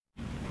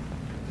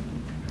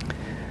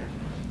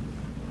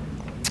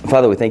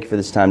Father, we thank you for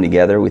this time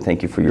together. We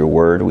thank you for your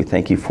word. We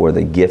thank you for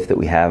the gift that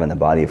we have in the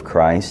body of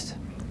Christ,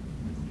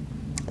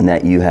 and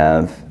that you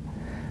have,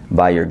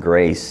 by your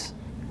grace,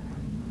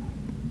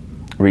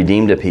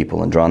 redeemed a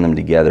people and drawn them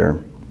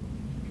together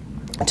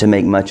to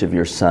make much of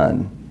your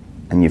Son.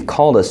 And you've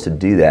called us to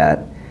do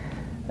that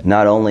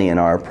not only in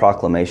our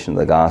proclamation of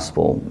the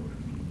gospel,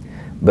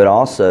 but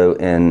also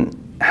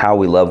in how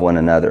we love one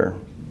another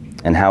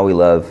and how we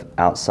love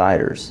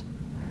outsiders.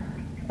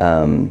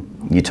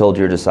 You told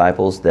your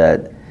disciples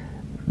that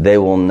they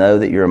will know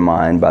that you're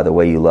mine by the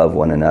way you love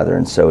one another.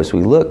 And so as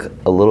we look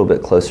a little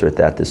bit closer at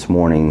that this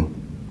morning,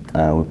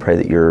 we pray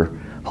that your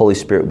Holy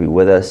Spirit would be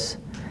with us,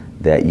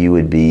 that you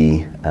would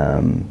be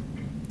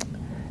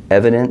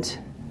evident,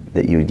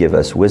 that you would give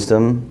us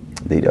wisdom,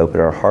 that you'd open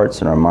our hearts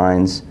and our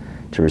minds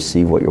to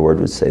receive what your word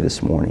would say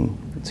this morning.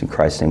 It's in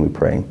Christ's name we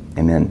pray.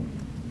 Amen.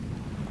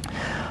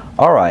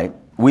 All right.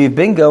 We've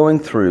been going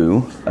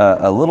through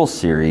a little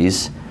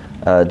series,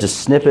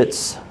 just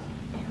snippets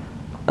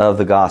of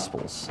the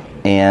Gospels.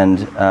 And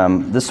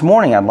this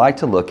morning I'd like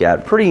to look at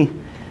a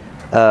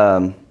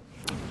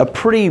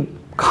pretty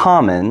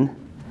common,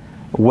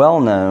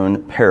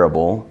 well-known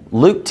parable,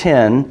 Luke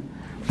 10,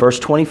 verse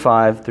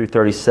 25 through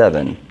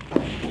 37.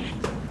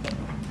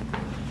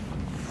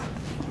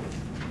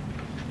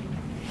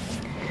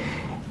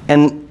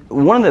 And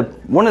one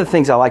of the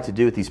things I like to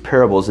do with these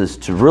parables is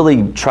to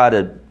really try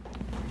to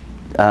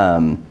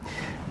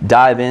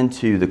dive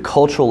into the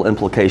cultural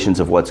implications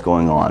of what's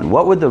going on.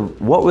 What would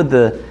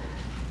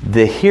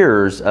the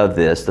hearers of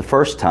this the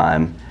first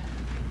time,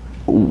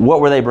 what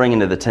were they bringing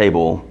to the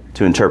table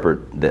to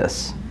interpret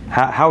this?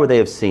 How would they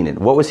have seen it?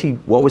 What was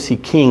he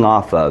keying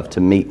off of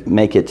to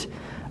make it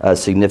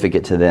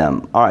significant to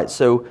them? All right,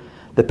 so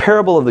the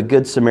parable of the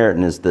Good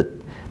Samaritan is the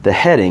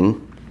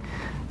heading,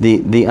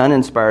 the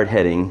uninspired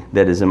heading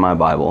that is in my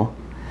Bible,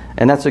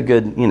 and that's a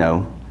good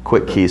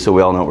quick key so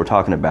we all know what we're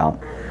talking about.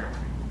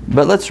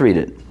 But let's read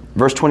it.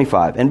 Verse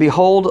 25. And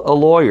behold, a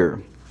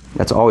lawyer,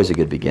 that's always a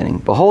good beginning.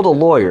 Behold, a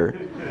lawyer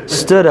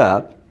stood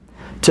up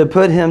to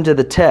put him to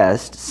the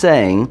test,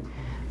 saying,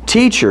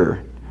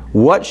 Teacher,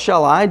 what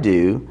shall I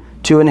do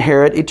to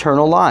inherit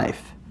eternal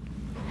life?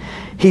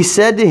 He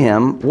said to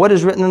him, What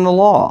is written in the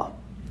law?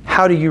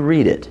 How do you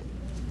read it?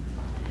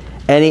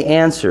 And he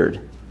answered,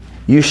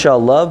 You shall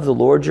love the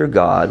Lord your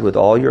God with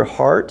all your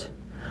heart,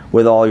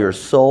 with all your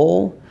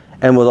soul,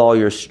 and with all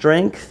your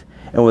strength,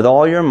 and with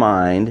all your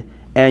mind,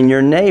 and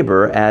your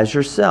neighbor as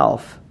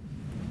yourself.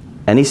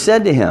 And he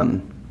said to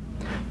him,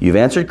 You've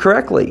answered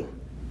correctly.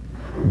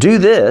 Do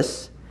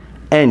this,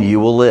 and you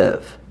will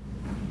live.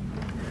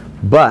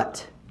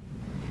 But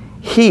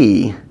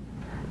he,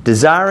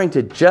 desiring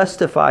to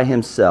justify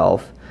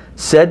himself,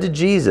 said to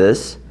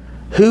Jesus,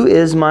 Who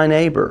is my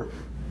neighbor?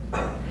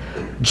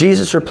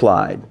 Jesus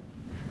replied,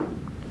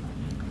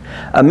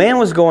 A man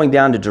was going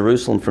down to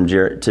Jerusalem from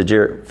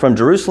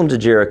Jerusalem to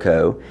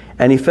Jericho,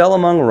 and he fell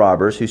among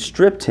robbers who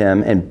stripped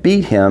him and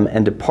beat him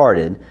and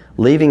departed,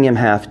 leaving him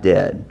half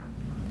dead.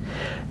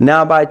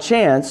 Now by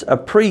chance a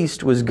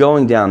priest was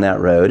going down that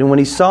road, and when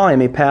he saw him,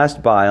 he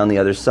passed by on the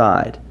other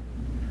side.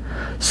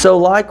 So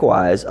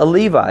likewise a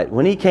Levite,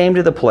 when he came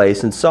to the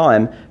place and saw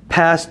him,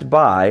 passed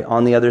by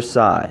on the other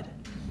side.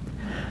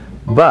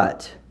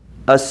 But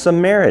a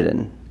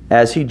Samaritan,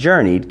 as he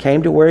journeyed,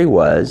 came to where he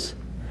was,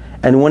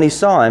 and when he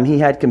saw him, he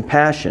had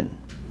compassion.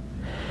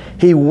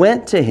 He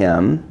went to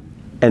him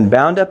and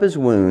bound up his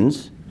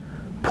wounds,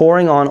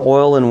 pouring on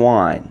oil and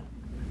wine.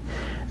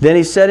 Then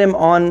he set him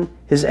on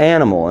his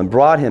animal and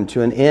brought him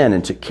to an inn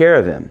and took care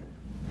of him.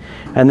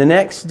 And the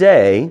next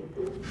day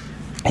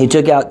he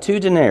took out 2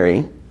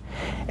 denarii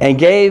and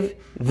gave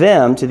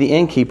them to the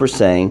innkeeper,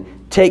 saying,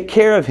 Take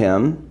care of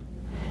him,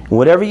 and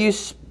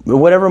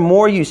whatever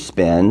more you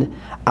spend,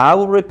 I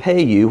will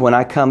repay you when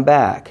I come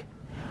back.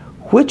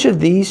 Which of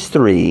these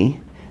 3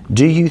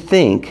 do you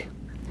think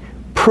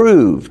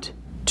proved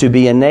to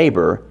be a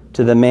neighbor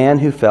to the man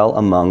who fell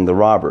among the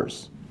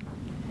robbers?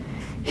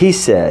 He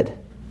said,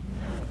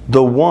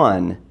 The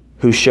one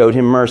who showed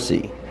him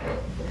mercy.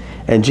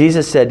 And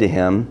Jesus said to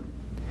him,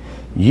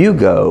 You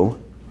go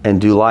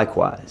and do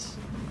likewise.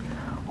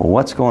 Well,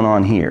 what's going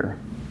on here?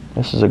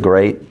 This is a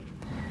great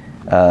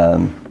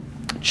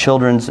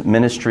children's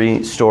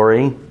ministry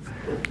story.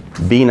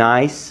 Be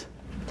nice.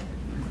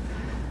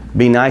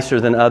 Be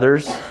nicer than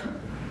others.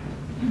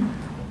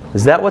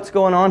 Is that what's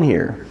going on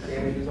here?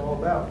 Christianity is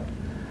all about.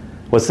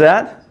 What's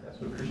that? That's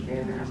what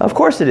Christianity is. Of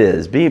course it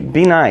is. Be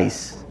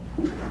nice.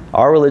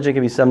 Our religion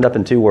can be summed up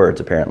in 2 words,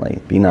 apparently.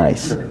 Be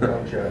nice.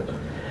 Don't judge.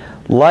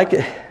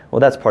 Well,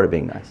 that's part of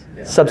being nice.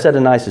 Yeah. Subset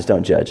of nice is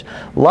don't judge.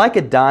 Like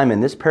a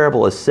diamond, this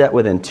parable is set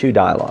within 2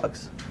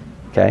 dialogues.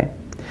 Okay?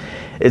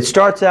 It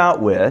starts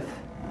out with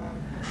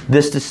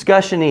this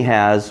discussion he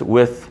has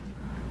with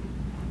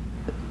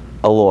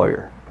a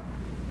lawyer.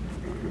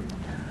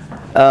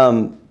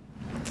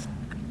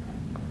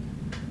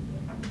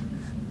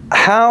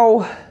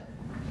 How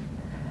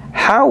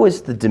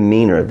is the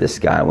demeanor of this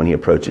guy when he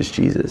approaches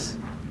Jesus?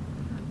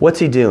 What's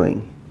he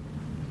doing?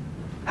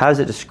 How does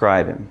it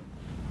describe him?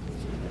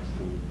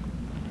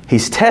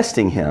 He's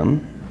testing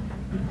him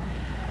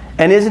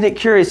And isn't it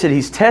curious that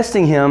he's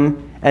testing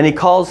him and he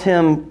calls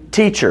him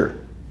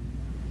teacher?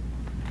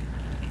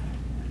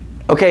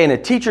 Okay, in a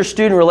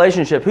teacher-student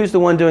relationship, who's the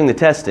one doing the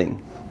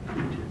testing?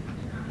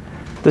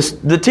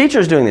 The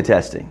teacher's doing the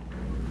testing.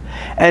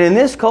 And in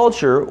this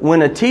culture,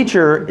 when a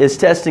teacher is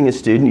testing a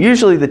student,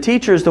 usually the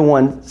teacher is the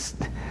one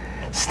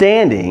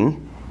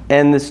standing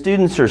and the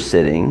students are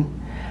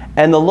sitting,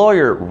 and the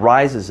lawyer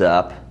rises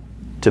up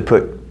to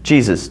put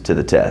Jesus to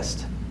the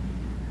test.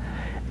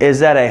 Is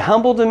that a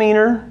humble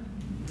demeanor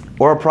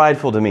or a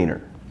prideful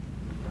demeanor?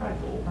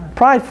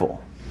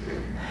 Prideful.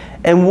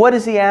 And what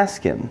does he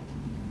ask him?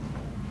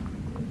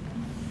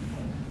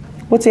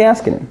 What's he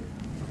asking him?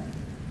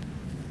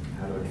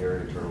 How to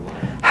inherit eternal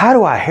life. How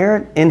do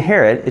I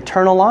inherit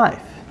eternal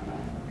life?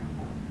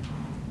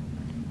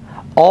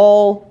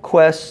 All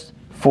quests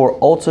for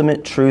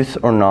ultimate truth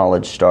or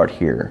knowledge start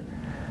here.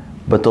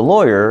 But the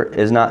lawyer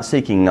is not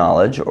seeking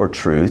knowledge or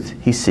truth.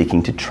 He's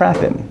seeking to trap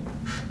him,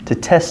 to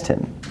test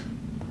him.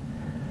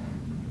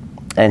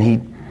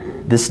 And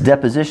this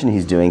deposition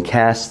he's doing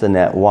casts the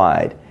net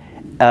wide.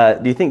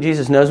 Do you think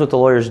Jesus knows what the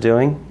lawyer's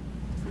doing?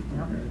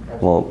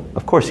 Well,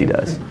 of course he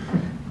does.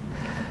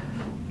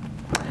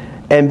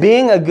 And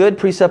being a good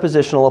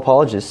presuppositional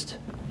apologist,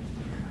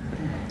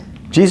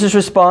 Jesus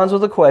responds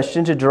with a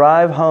question to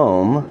drive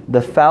home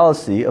the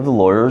fallacy of the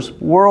lawyer's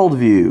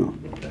worldview.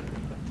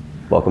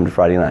 Welcome to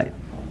Friday night.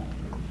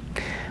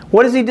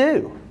 What does he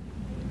do?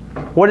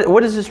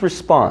 What is his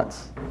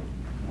response?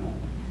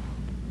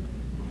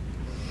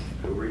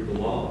 Go read the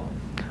law.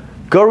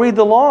 Go read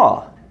the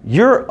law.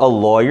 You're a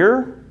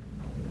lawyer,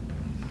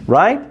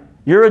 right?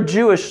 You're a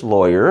Jewish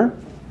lawyer.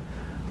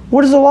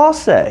 What does the law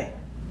say?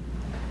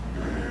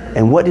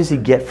 And what does he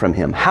get from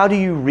him? How do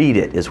you read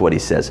it, is what he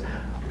says.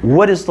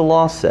 What does the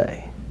law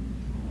say?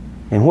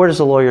 And where does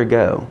the lawyer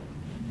go?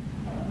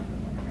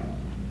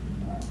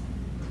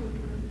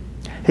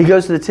 He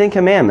goes to the Ten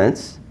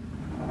Commandments.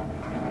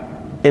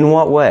 In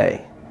what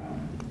way?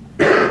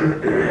 The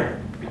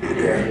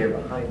idea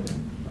behind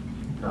them,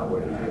 not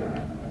what it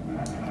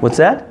is. What's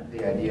that?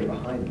 The idea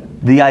behind them.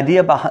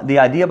 The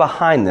idea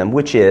behind them,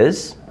 which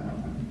is?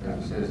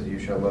 It says, you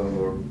shall love the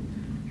Lord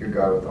your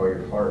God with all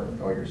your heart,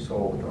 with all your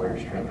soul, with all your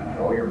strength, with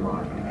all your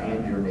mind,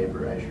 and your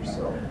neighbor as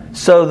yourself.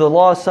 So the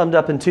law is summed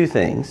up in two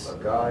things.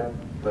 Love God,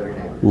 love your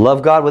neighbor.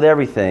 Love God with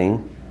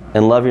everything,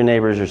 and love your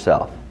neighbor as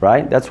yourself.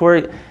 Right? That's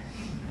where.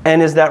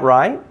 And is that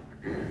right?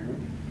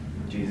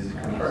 Jesus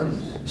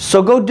confirms.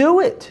 So go do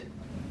it.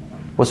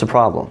 What's the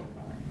problem?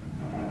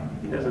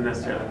 He doesn't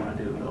necessarily want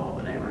to do it with all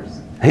the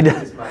neighbors. He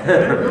does.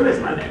 Who is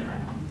my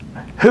neighbor?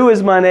 Who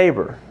is my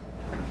neighbor?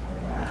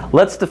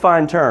 Let's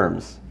define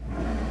terms.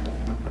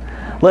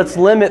 Let's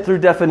limit through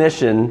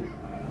definition.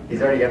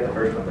 He's already got the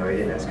first one, though. He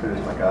didn't ask who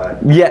is my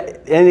God. Yeah,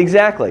 and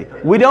exactly.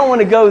 We don't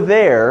want to go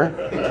there.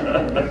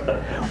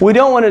 We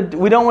don't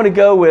want to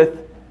go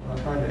with. I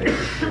find it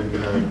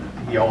interesting.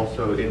 He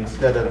also,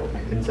 instead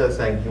of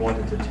saying he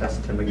wanted to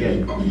test him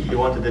again, he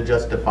wanted to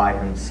justify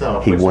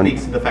himself, which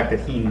speaks to the fact that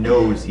he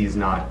knows he's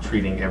not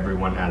treating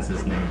everyone as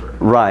his neighbor.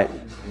 Right.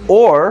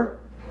 Or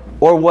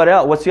what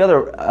else? What's the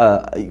other?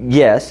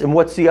 Yes, and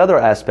what's the other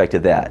aspect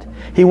of that?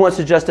 He wants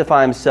to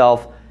justify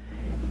himself.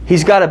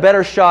 He's got a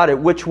better shot at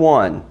which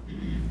one?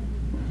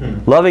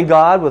 Loving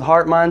God with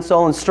heart, mind,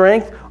 soul, and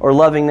strength, or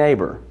loving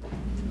neighbor?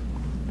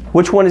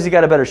 Which one has he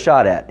got a better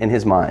shot at in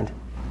his mind?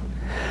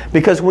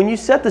 Because when you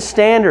set the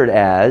standard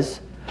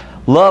as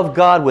love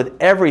God with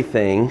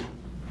everything,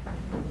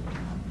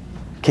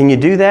 can you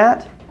do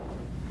that?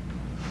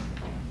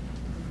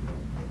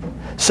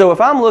 So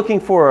if I'm looking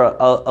for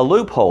a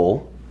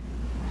loophole,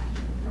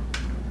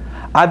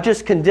 I've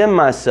just condemned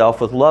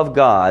myself with love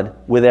God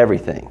with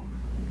everything.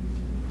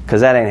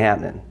 Because that ain't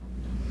happening.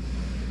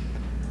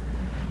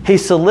 He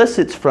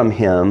solicits from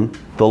him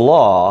the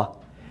law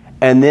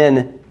and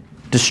then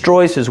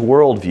destroys his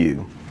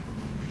worldview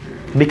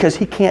because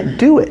he can't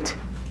do it.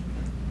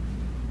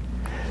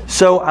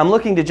 So I'm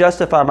looking to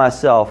justify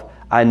myself.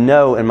 I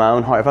know in my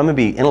own heart, if I'm going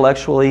to be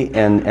intellectually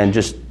and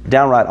just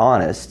downright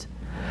honest,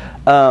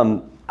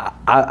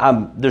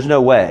 there's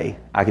no way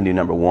I can do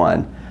number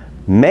one.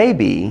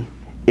 Maybe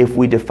if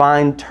we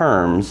define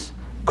terms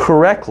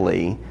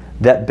correctly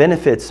that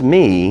benefits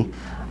me,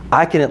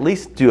 I can at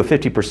least do a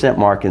 50%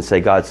 mark and say,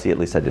 God, see, at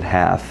least I did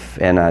half,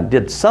 and I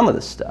did some of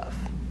the stuff.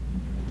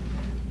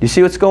 You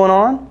see what's going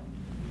on?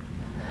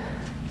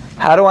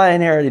 How do I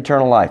inherit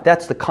eternal life?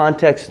 That's the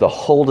context of the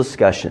whole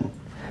discussion.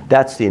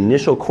 That's the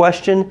initial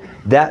question.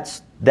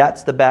 That's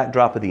the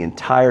backdrop of the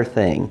entire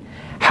thing.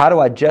 How do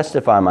I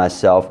justify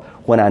myself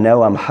when I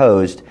know I'm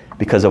hosed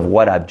because of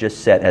what I've just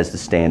set as the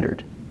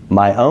standard?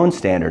 My own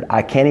standard.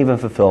 I can't even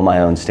fulfill my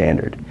own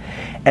standard.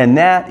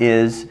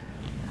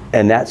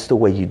 And that's the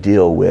way you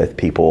deal with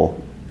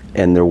people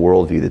and their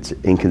worldview that's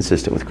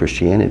inconsistent with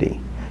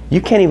Christianity.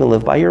 You can't even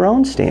live by your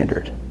own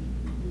standard.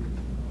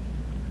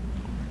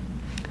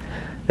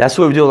 That's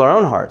the way we deal with our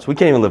own hearts. We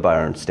can't even live by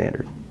our own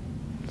standard.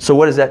 So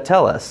what does that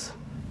tell us?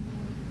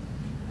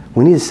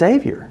 We need a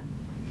Savior.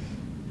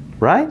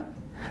 Right?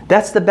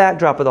 That's the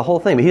backdrop of the whole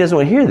thing. But he doesn't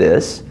want to hear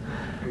this.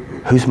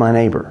 Who's my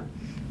neighbor?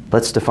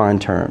 Let's define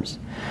terms.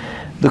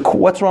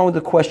 What's wrong with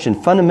the question?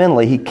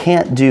 Fundamentally, he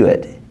can't do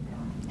it.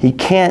 He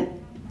can't.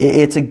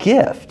 It's a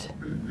gift.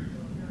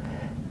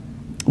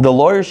 The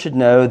lawyer should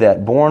know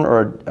that born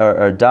or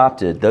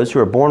adopted, those who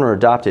are born or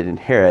adopted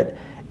inherit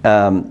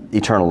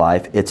eternal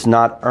life. It's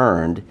not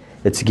earned.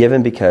 It's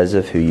given because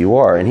of who you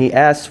are. And he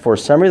asks for a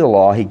summary of the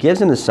law. He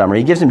gives him the summary.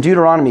 He gives him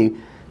Deuteronomy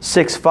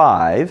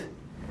 6:5,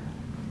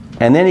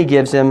 and then he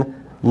gives him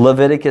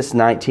Leviticus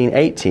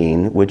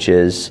 19:18, which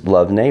is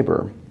love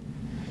neighbor.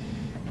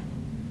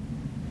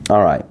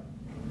 All right.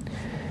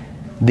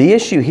 The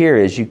issue here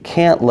is you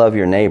can't love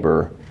your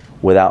neighbor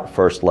without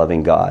first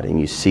loving God, and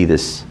you see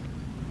this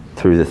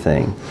through the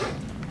thing.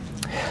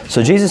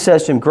 So Jesus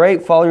says to him,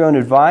 great, follow your own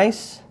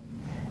advice,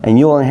 and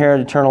you will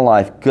inherit eternal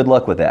life. Good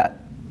luck with that.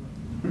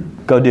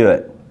 Go do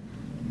it.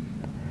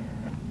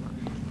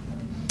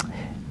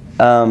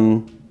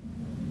 All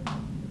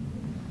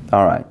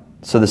right.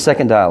 So the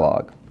second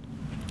dialogue.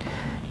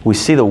 We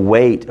see the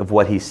weight of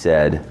what he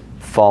said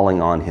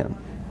falling on him.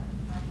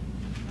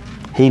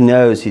 He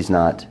knows he's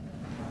not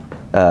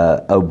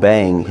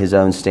obeying his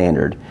own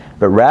standard.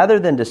 But rather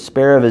than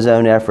despair of his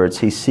own efforts,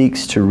 he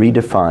seeks to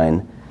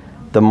redefine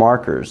the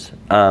markers.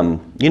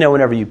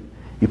 Whenever you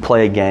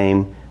play a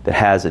game that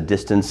has a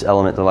distance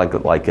element,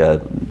 like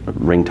a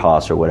ring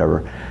toss or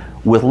whatever,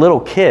 with little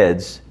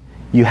kids,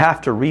 you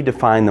have to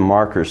redefine the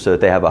markers so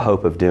that they have a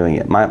hope of doing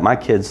it. My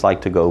kids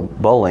like to go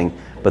bowling,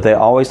 but they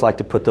always like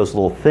to put those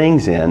little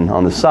things in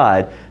on the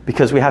side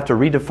because we have to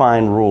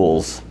redefine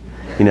rules,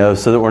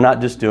 so that we're not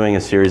just doing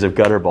a series of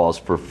gutter balls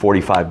for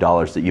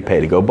 $45 that you pay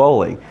to go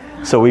bowling.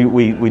 So we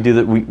do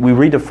that. We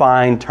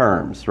redefine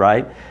terms,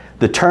 right?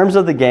 The terms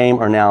of the game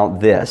are now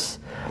this.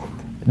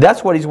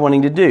 That's what he's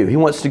wanting to do. He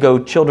wants to go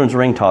children's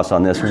ring toss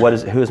on this.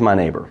 Who is my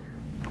neighbor?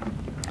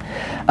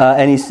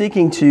 And he's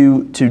seeking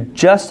to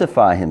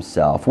justify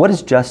himself. What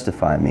does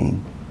justify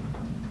mean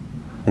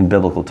in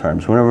biblical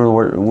terms?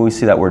 When we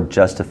see that word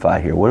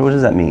justify here, what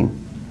does that mean?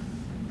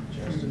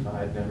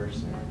 Justified, never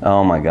sinned.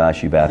 Oh my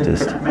gosh, you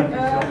Baptist.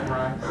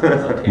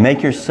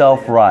 Make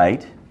yourself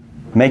right.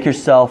 Make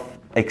yourself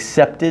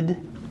accepted,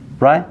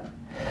 right?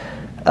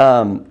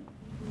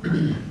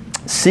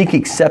 Seek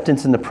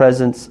acceptance in the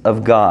presence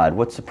of God.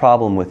 What's the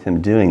problem with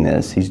him doing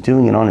this? He's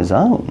doing it on his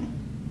own.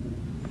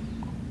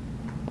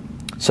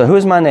 So who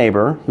is my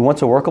neighbor? He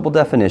wants a workable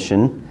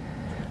definition.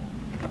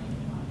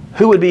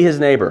 Who would be his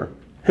neighbor?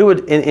 Who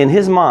would, in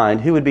his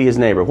mind, who would be his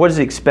neighbor? What does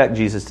he expect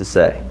Jesus to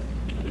say?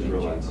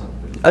 Israelites.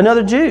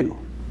 Another Jew.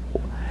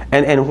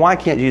 And why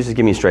can't Jesus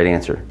give me a straight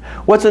answer?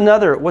 What's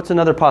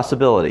another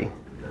possibility?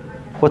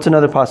 What's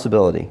another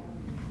possibility?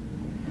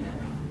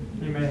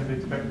 He may have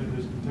expected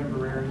his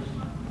contemporaries.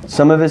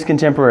 Some of his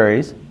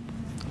contemporaries.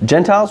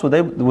 Gentiles,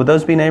 would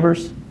those be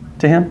neighbors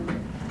to him?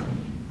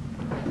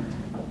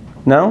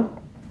 No?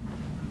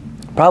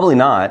 Probably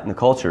not in the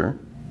culture.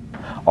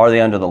 Are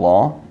they under the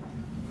law?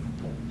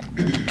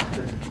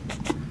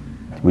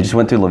 We just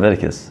went through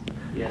Leviticus.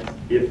 Yes.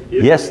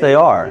 Yes, they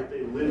are. If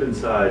they live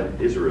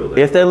inside Israel.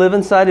 If they live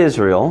inside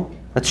Israel,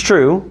 that's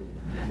true.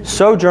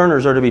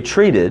 Sojourners are to be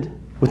treated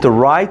with the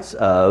rights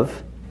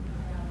of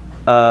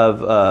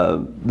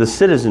the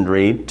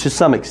citizenry to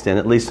some extent,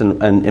 at least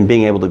in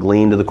being able to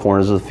glean to the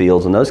corners of the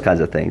fields and those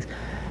kinds of things.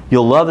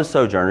 You'll love the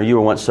sojourner. You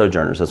were once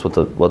sojourners. That's what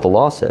the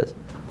law says.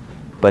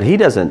 But he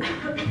doesn't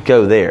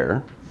go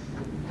there.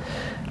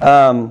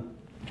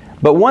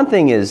 But one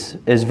thing is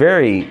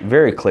very,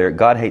 very clear.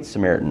 God hates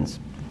Samaritans.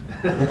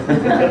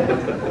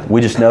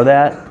 We just know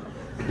that.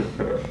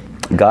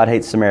 God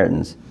hates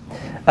Samaritans.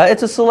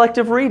 It's a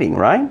selective reading,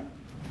 right?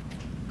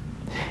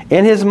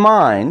 In his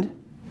mind,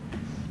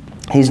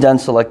 he's done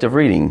selective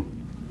reading.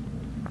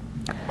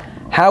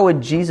 How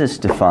would Jesus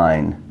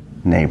define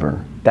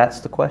neighbor? That's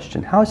the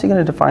question. How is he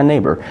going to define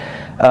neighbor?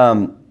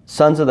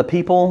 Sons of the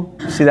people,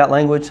 see that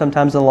language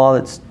sometimes in the law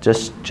that's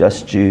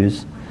just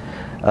Jews.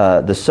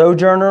 The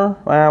sojourner,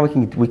 well,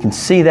 we can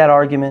see that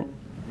argument.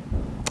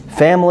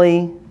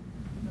 Family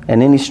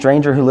and any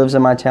stranger who lives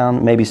in my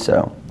town, maybe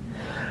so.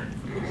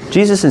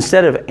 Jesus,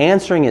 instead of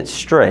answering it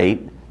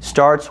straight,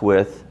 starts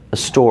with a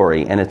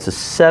story, and it's a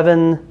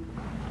 7,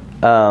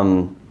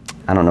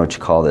 I don't know what you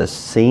call this,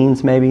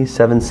 scenes maybe?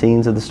 7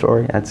 scenes of the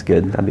story? That's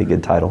good. That'd be a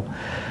good title.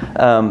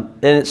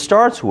 And it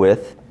starts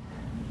with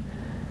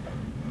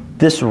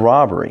this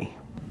robbery.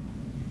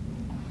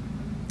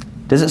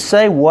 Does it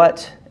say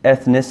what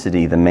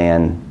ethnicity the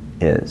man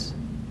is?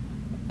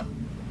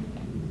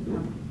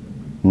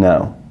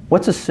 No.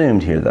 What's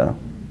assumed here, though?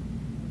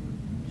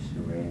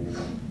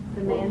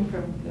 The man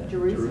from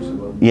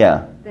Jerusalem?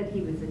 Yeah. That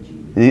he was a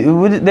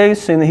Jew. They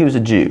assume that he was a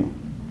Jew.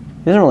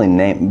 He doesn't really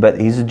name, but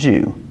he's a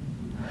Jew.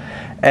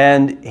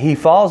 And he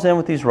falls in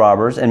with these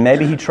robbers, and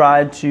maybe he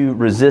tried to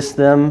resist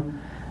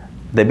them.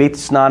 They beat the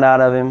snot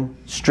out of him,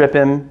 strip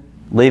him,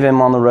 leave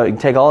him on the road,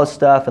 take all his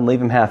stuff and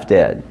leave him half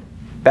dead.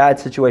 Bad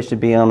situation to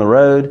be on the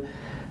road.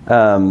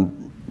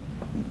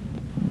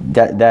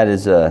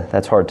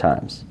 That's hard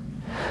times.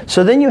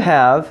 So then you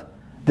have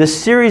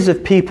this series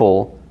of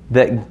people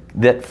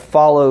that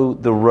follow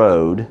the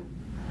road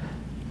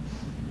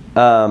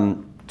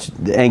to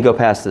and go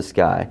past this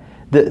guy.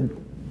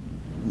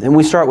 And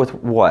we start with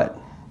what?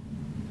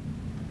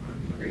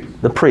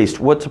 The priest.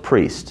 What's a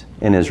priest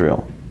in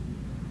Israel?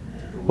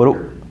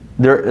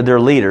 They're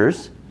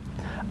leaders,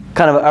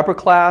 kind of upper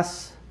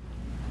class.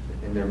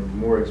 And they're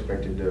more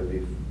expected to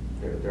be.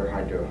 They're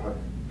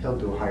held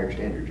to a higher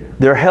standard. Yeah.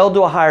 They're held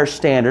to a higher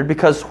standard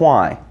because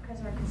why?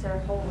 Because they're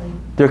considered holy.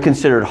 They're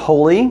considered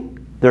holy.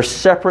 They're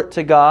separate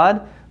to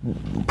God.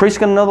 Priests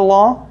going to know the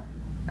law?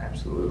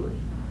 Absolutely.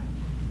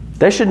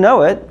 They should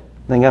know it.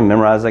 They got to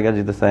memorize. They got to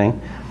do the thing.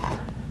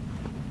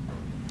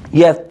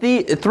 You have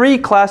three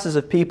classes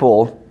of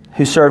people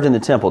who served in the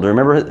temple. Do you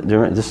remember?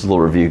 This is a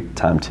little review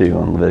time too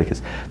on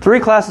Leviticus. Three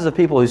classes of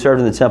people who served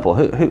in the temple.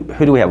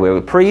 Who do we have? We have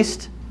a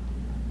priest.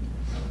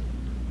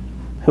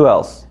 Who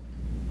else?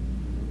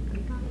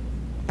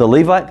 The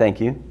Levite.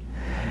 Thank you.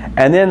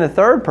 And then the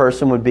third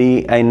person would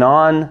be a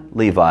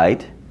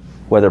non-Levite,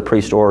 whether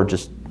priest or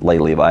just lay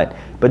Levite,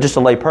 but just a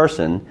lay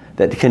person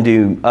that can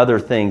do other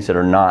things that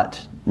are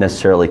not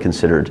necessarily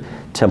considered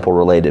temple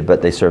related,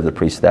 but they serve the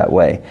priest that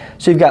way.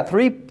 So you've got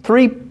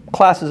three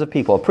classes of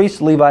people, a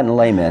priest, Levite, and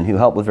laymen who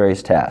help with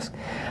various tasks.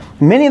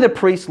 Many of the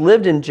priests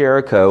lived in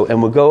Jericho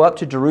and would go up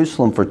to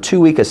Jerusalem for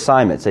 2-week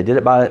assignments. They did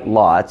it by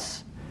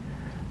lots.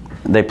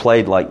 They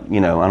played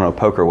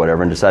poker or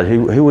whatever, and decided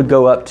who would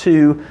go up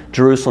to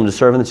Jerusalem to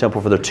serve in the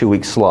temple for their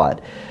 2-week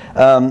slot.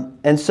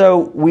 And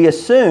so we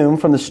assume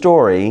from the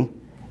story,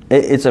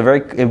 it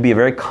would be a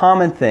very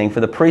common thing for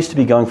the priest to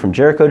be going from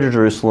Jericho to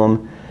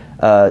Jerusalem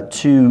or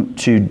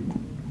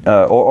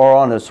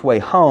on his way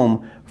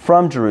home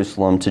from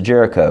Jerusalem to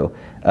Jericho,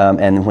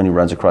 and when he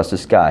runs across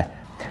this guy.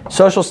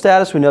 Social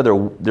status, we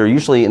know they're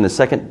usually in the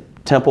Second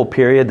Temple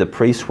period. The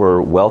priests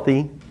were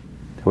wealthy.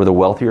 They were the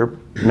wealthier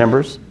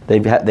members.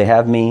 They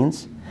have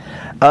means.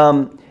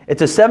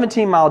 It's a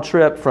 17-mile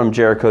trip from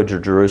Jericho to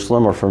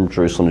Jerusalem, or from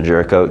Jerusalem to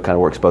Jericho. It kind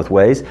of works both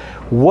ways.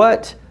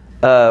 What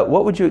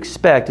would you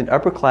expect an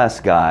upper-class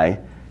guy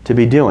to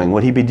be doing?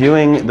 Would he be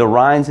doing the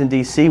Rhynes in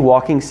D.C.,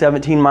 walking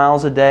 17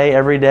 miles a day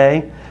every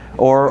day,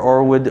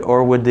 or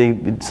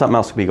would something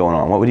else be going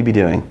on? What would he be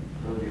doing?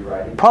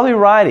 Probably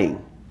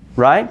riding,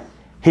 right?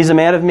 He's a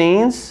man of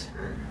means.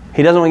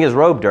 He doesn't want to get his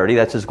robe dirty.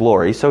 That's his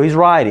glory. So he's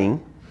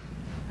riding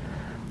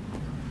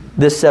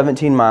this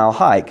 17-mile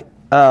hike.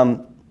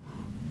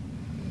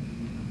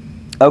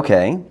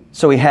 Okay,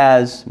 so he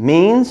has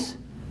means.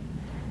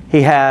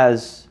 He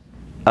has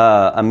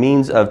a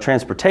means of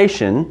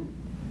transportation,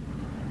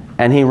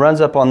 and he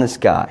runs up on this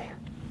guy.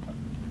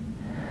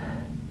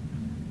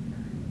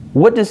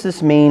 What does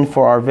this mean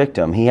for our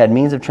victim? He had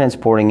means of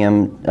transporting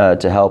him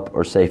to help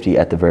or safety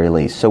at the very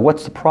least. So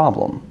what's the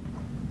problem?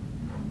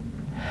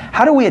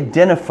 How do we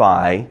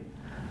identify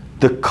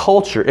the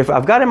culture? If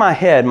I've got in my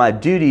head my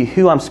duty,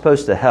 who I'm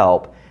supposed to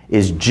help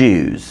is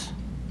Jews.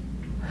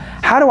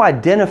 How do I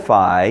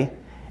identify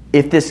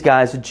if this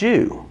guy's a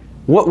Jew?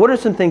 What are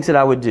some things that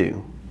I would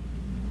do?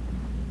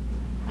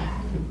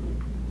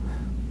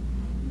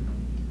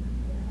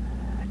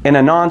 In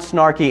a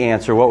non-snarky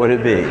answer, what would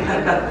it be?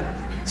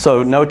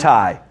 So no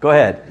tie. Go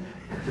ahead.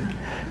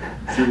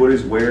 See what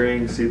he's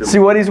wearing. See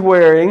what he's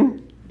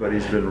wearing. But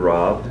he's been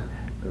robbed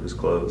of his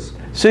clothes.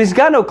 So he's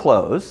got no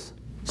clothes.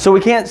 So we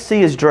can't see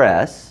his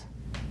dress.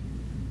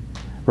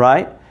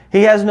 Right?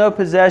 He has no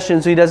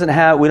possessions. We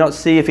don't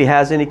see if he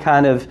has any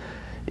kind of,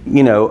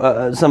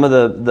 some of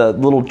the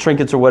little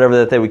trinkets or whatever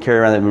that they would carry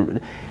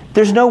around.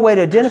 There's no way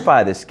to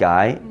identify this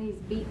guy.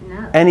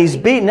 And he's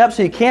beaten up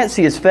so you can't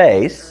see his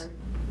face.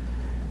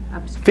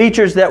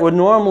 Features that would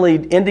normally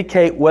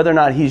indicate whether or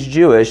not he's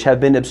Jewish have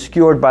been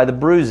obscured by the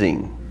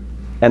bruising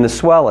and the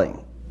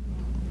swelling.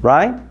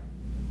 Right?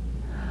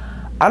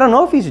 I don't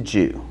know if he's a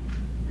Jew.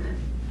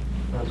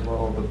 As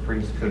well, the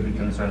priest could be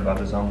concerned about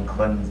his own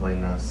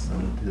cleanliness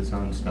and his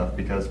own stuff,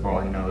 because for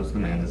all he knows, the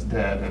man is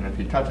dead, and if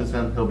he touches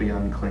him, he'll be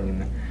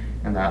unclean,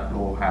 and that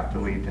will have to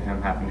lead to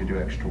him having to do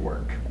extra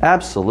work.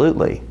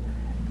 Absolutely.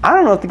 I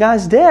don't know if the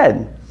guy's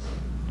dead.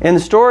 In the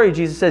story,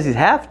 Jesus says he's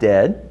half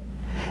dead.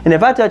 And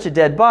if I touch a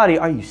dead body,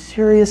 are you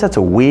serious? That's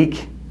a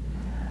week.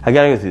 I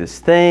got to go through this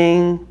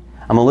thing.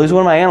 I'm going to lose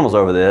one of my animals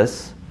over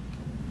this.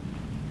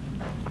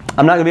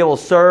 I'm not going to be able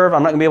to serve.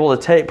 I'm not going to be able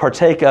to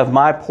partake of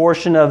my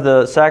portion of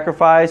the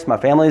sacrifice. My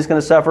family is going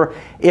to suffer.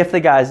 If the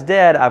guy's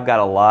dead, I've got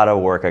a lot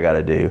of work I got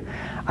to do.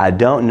 I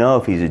don't know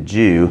if he's a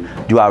Jew.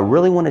 Do I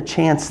really want to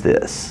chance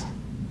this?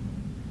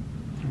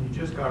 You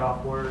just got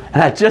off work.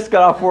 And I just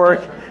got off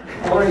work.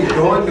 Or he's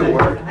going to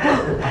work.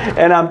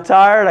 And I'm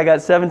tired. I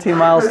got 17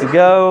 miles to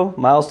go.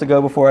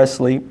 Before I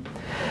sleep.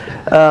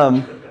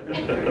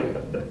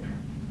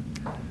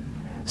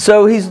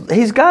 So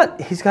he's got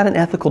an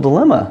ethical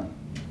dilemma.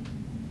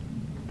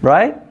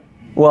 Right?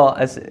 Well,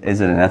 is it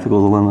an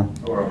ethical dilemma?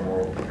 Or a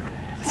moral.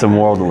 It's a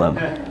moral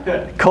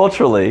dilemma.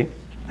 Culturally,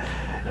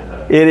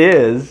 it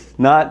is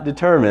not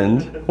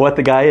determined what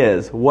the guy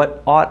is.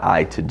 What ought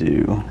I to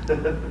do?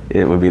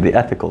 It would be the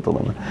ethical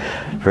dilemma.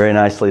 Very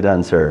nicely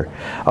done, sir.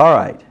 All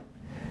right.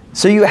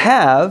 So you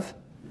have,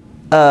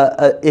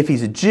 if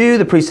he's a Jew,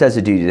 the priest has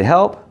a duty to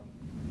help.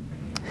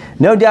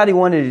 No doubt he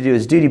wanted to do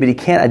his duty, but he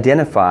can't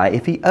identify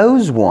if he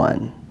owes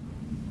one.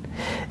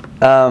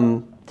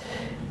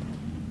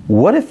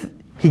 What if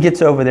he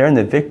gets over there and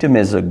the victim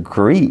is a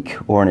Greek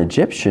or an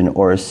Egyptian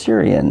or a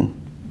Syrian?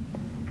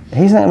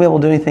 He's not going to be able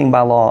to do anything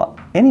by law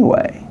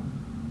anyway,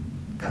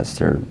 because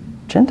they're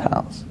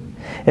Gentiles.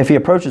 If he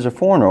approaches a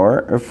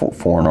foreigner, if he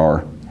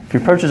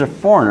approaches a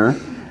foreigner,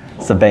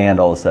 it's a band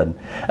all of a sudden.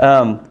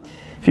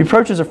 If he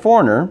approaches a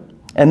foreigner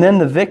and then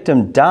the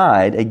victim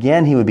died,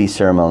 again he would be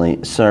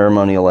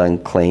ceremonial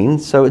unclean.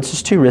 So it's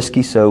just too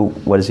risky. So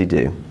what does he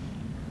do?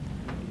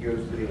 He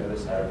goes to the other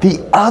side.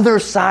 The other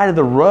side of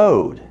the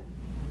road.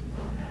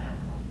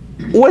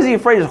 Was he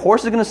afraid his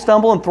horse is going to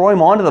stumble and throw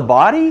him onto the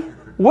body?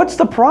 What's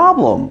the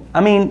problem? I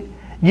mean,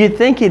 you'd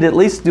think he'd at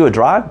least do a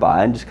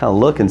drive-by and just kind of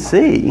look and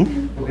see.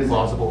 Because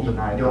Plausible you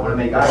deniability. don't want to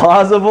make eye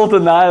Plausible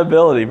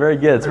deniability. Very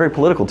good. It's a very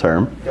political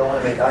term. Don't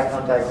want to make eye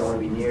contact. Don't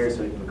want to be near,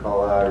 so you can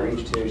call out,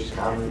 reach to, just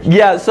come.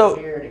 Yeah, so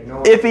here and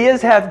ignore. if he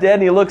is half dead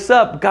and he looks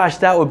up, gosh,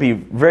 that would be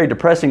very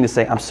depressing to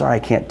say, I'm sorry, I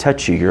can't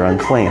touch you. You're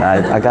unclean.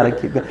 I got to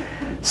keep going.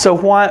 So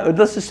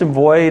let's just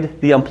avoid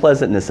the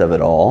unpleasantness of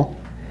it all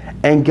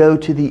and go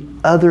to the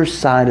other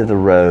side of the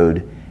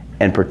road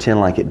and pretend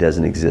like it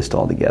doesn't exist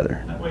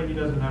altogether. That way he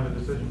doesn't have a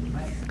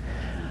decision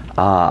to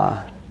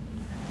make.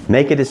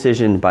 Make a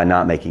decision by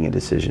not making a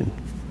decision.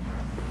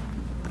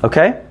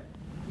 Okay?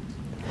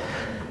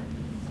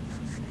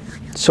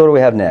 So what do we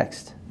have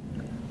next?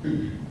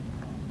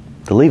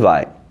 The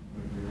Levite.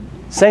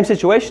 Same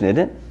situation,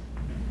 isn't it?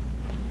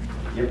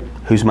 Yep.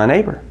 Who's my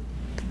neighbor?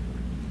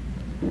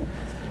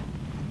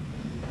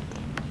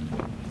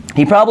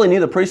 He probably knew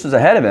the priest was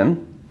ahead of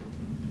him.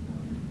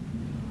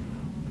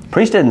 The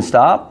priest didn't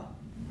stop.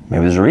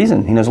 Maybe there's a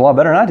reason. He knows the law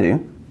better than I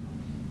do.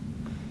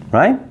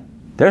 Right?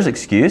 There's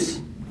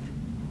excuse.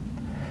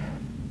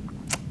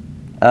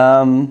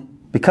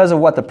 Because of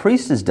what the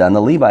priest has done,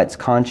 the Levite's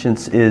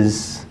conscience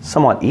is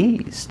somewhat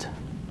eased.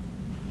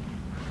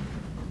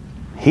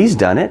 He's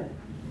done it.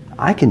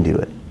 I can do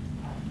it.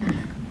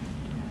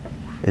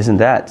 Isn't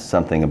that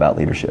something about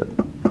leadership?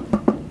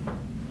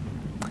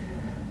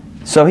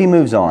 So he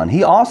moves on.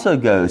 He also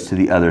goes to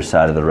the other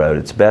side of the road.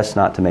 It's best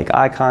not to make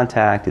eye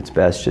contact. It's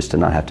best just to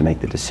not have to make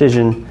the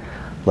decision.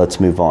 Let's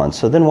move on.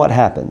 So then what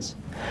happens?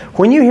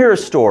 When you hear a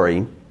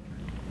story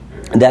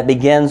that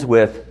begins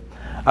with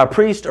a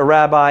priest, a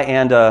rabbi,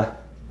 and a...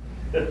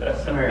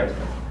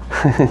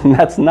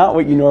 That's not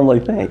what you normally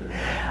think.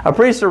 A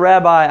priest or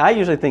rabbi, I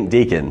usually think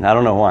deacon. I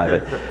don't know why.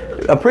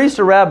 But a priest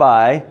or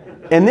rabbi,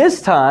 and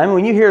this time,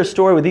 when you hear a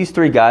story with these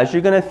three guys,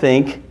 you're going to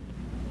think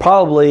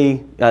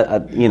probably a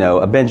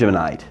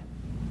Benjaminite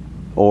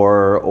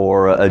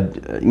or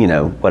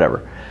a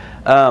whatever.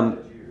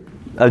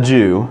 A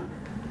Jew.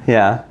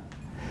 Yeah.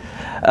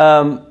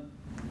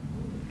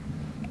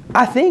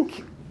 I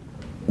think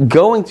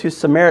going to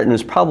Samaritan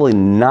is probably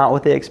not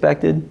what they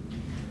expected.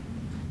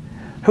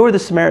 Who are the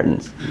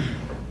Samaritans?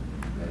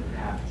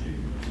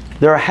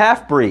 They're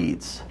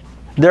half-breeds.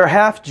 They're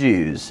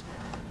half-Jews.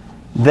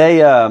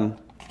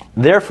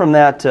 They're from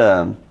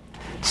that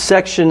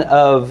section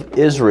of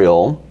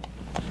Israel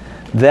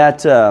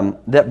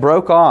that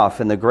broke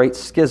off in the Great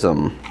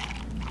Schism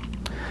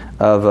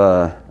of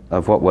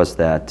what was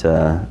that?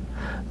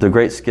 The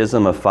Great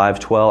Schism of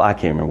 512. I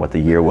can't remember what the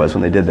year was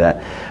when they did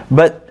that.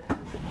 But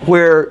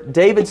where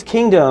David's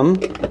kingdom,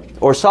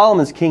 or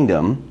Solomon's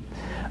kingdom,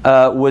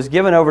 was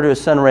given over to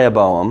his son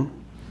Rehoboam.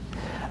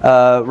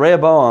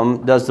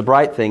 Rehoboam does the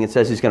bright thing and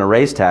says he's going to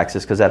raise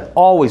taxes because that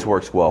always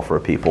works well for a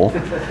people.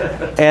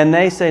 And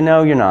they say,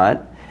 no, you're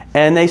not.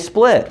 And they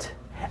split.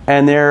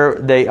 And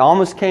they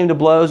almost came to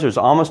blows. There's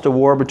almost a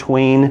war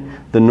between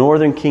the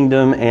northern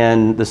kingdom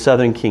and the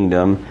southern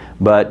kingdom.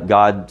 But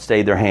God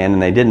stayed their hand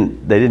and they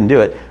didn't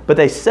do it. But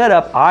they set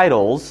up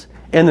idols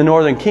in the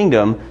northern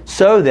kingdom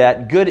so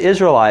that good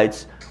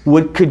Israelites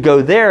could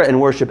go there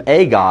and worship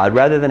a god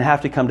rather than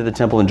have to come to the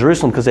temple in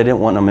Jerusalem because they didn't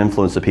want them to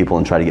influence the people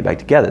and try to get back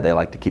together. They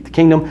like to keep the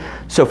kingdom.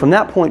 So from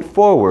that point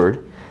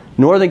forward,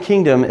 northern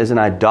kingdom is an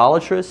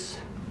idolatrous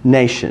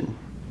nation,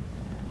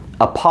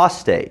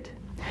 apostate.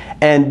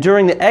 And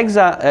during the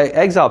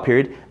exile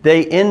period,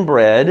 they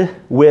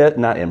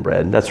not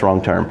inbred, that's the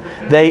wrong term.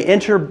 They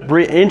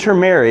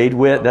intermarried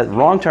with, that's the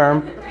wrong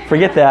term,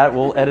 forget that,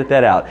 we'll edit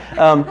that out.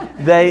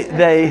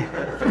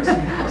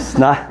 It's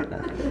not...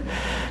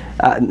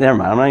 never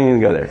mind, I'm not even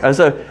going to go there.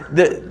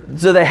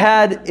 So they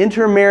had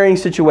intermarrying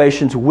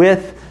situations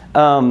with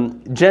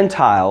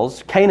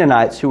Gentiles,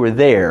 Canaanites who were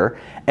there,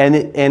 and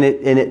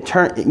it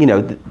turned.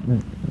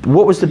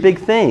 What was the big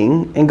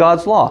thing in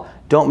God's law?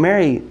 Don't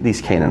marry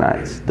these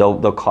Canaanites;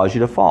 they'll cause you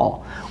to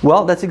fall.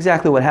 Well, that's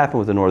exactly what happened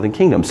with the Northern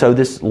Kingdom. So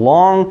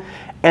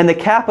and the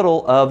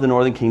capital of the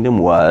Northern Kingdom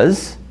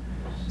was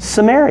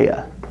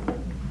Samaria.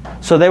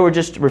 So they were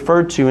just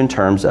referred to in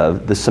terms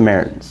of the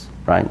Samaritans.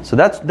 Right? So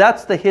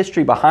that's the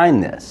history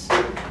behind this.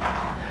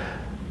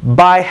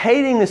 By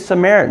hating the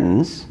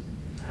Samaritans,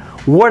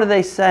 what are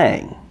they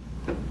saying?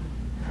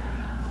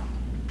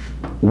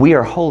 We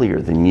are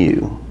holier than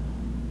you.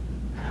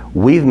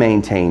 We've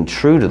maintained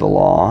true to the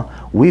law.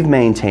 We've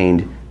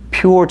maintained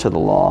pure to the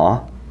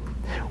law.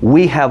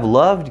 We have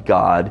loved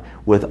God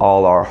with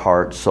all our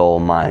heart, soul,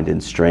 mind,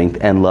 and strength,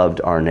 and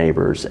loved our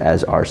neighbors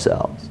as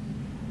ourselves.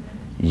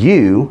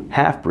 You,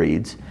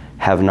 half-breeds,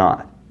 have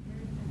not.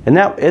 Isn't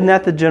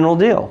that the general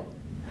deal?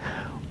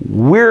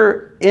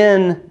 We're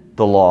in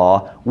the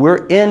law.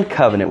 We're in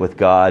covenant with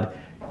God.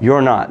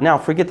 You're not. Now,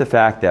 forget the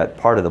fact that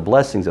part of the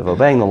blessings of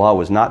obeying the law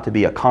was not to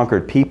be a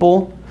conquered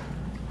people.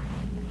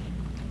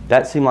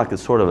 That seemed like a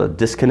sort of a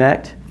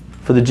disconnect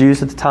for the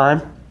Jews at the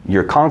time.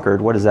 You're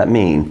conquered. What does that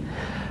mean?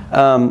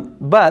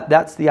 But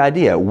that's the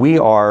idea. We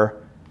are,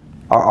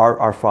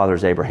 our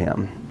father's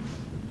Abraham,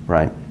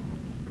 right?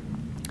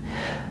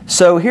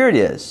 So here it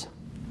is.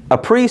 A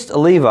priest, a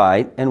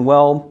Levite, and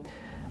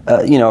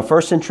a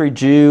first century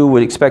Jew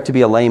would expect to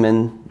be a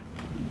layman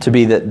to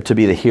be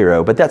the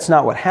hero, but that's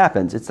not what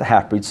happens. It's the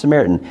half-breed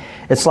Samaritan.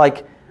 It's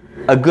like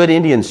a good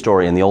Indian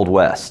story in the Old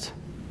West.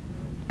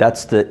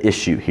 That's the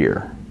issue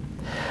here.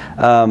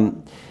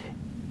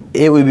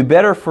 It would be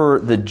better for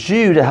the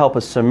Jew to help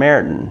a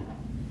Samaritan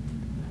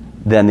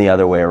than the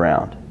other way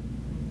around,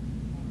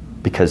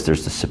 because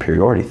there's the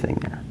superiority thing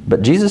there.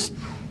 But Jesus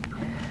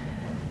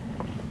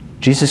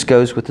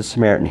goes with the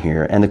Samaritan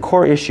here, and the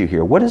core issue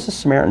here, what is the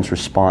Samaritan's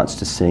response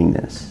to seeing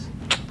this?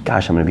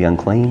 Gosh, I'm going to be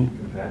unclean.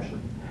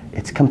 Compassion.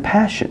 It's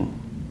compassion.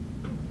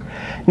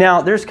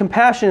 Now, there's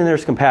compassion and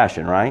there's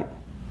compassion, right?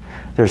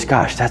 There's,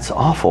 gosh, that's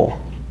awful,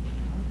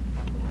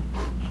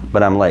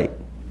 but I'm late.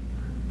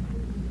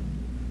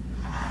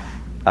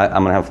 I'm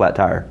going to have a flat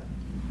tire.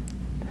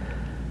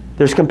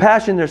 There's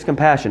compassion, there's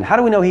compassion. How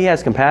do we know he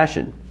has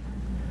compassion?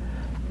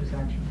 His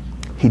actions.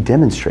 He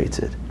demonstrates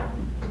it.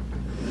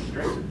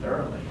 Demonstrates it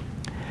thoroughly.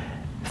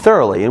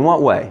 Thoroughly, in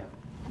what way?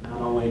 Not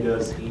only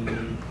does he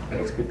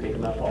basically pick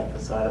him up off the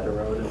side of the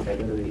road and take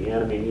him to the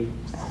inn, he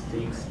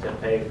seeks to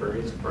pay for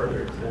his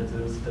further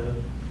expenses to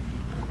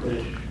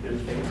finish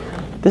his days.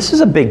 This is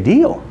a big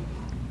deal.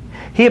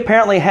 He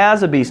apparently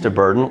has a beast of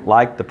burden,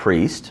 like the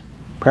priest.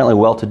 Apparently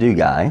well-to-do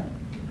guy.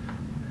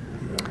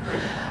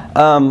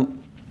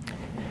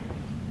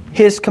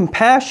 His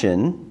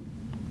compassion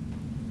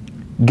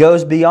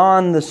goes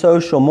beyond the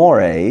social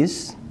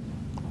mores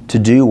to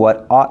do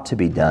what ought to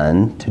be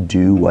done, to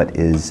do what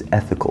is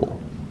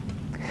ethical.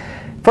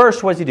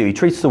 First, what does he do? He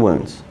treats the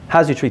wounds. How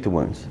does he treat the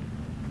wounds?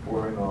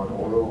 Pouring on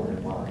oil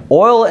and wine.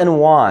 Oil and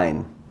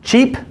wine.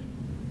 Cheap?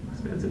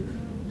 Expensive.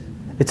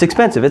 It's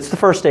expensive. It's the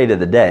first aid of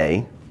the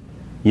day.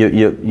 You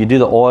do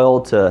the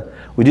oil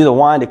we do the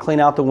wine to clean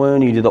out the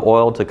wound. You do the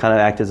oil to kind of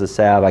act as a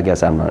salve. I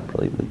guess I'm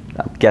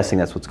guessing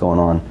that's what's going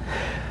on.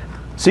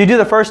 So you do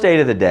the first aid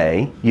of the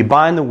day. You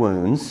bind the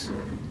wounds.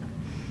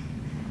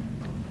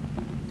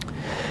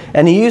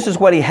 And he uses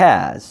what he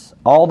has,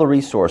 all the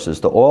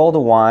resources, the oil, the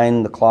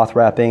wine, the cloth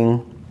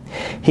wrapping.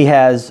 He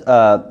has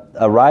a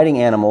riding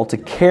animal to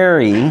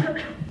carry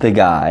the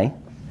guy.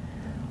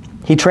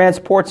 He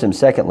transports him,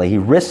 secondly. He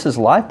risks his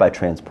life by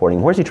transporting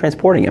him. Where's he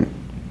transporting him?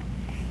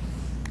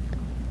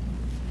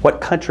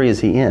 What country is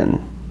he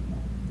in?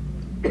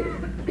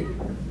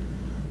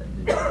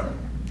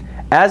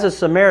 As a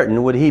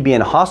Samaritan, would he be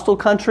in hostile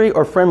country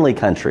or friendly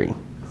country?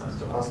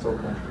 Hostile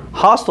country.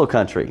 Hostile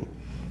country.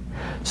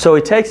 So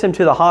he takes him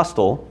to the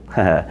hostel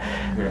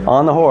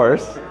on the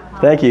horse.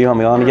 Thank you. I'm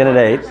going to get an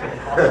 8.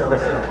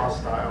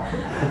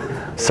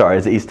 Hostile. Sorry,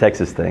 it's an East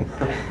Texas thing.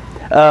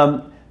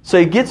 So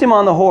he gets him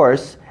on the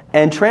horse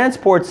and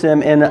transports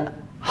him in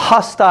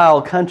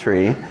hostile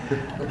country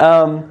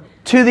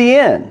to the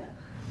inn.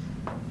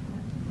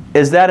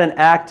 Is that an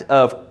act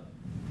of,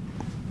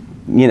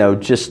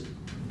 just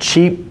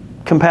cheap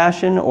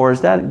compassion, or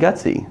is that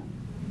gutsy?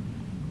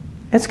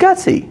 It's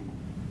gutsy.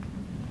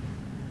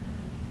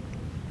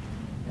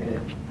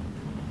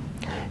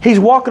 He's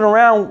walking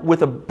around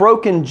with a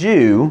broken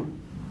Jew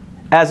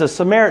as a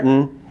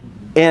Samaritan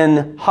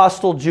in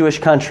hostile Jewish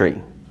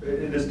country.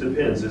 It just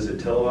depends. Is it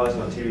televised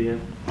on TVN?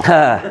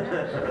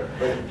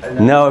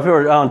 No, if it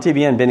were on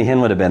TVN, Benny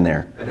Hinn would have been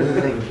there.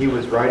 Another thing, he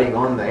was riding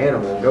on the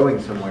animal,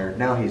 going somewhere.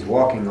 Now he's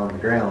walking on the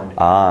ground.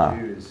 Ah. The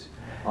Jews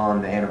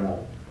on the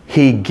animal.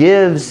 He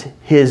gives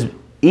his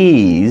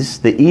ease,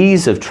 the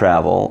ease of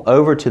travel,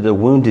 over to the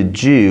wounded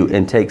Jew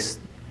and takes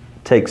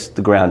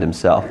the ground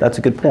himself. That's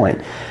a good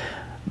point.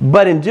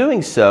 But in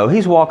doing so,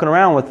 he's walking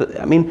around with,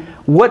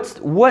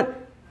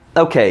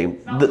 okay.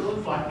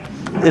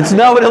 It's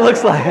not what it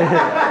looks like.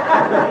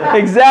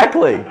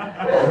 Exactly.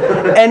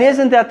 And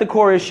isn't that the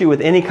core issue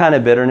with any kind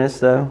of bitterness,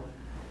 though?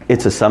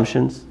 It's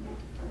assumptions.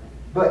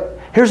 But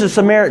Here's a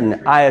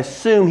Samaritan. I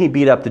assume he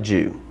beat up the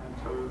Jew.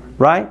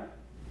 Right?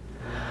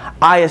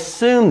 I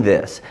assume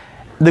this.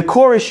 The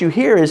core issue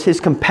here is his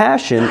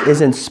compassion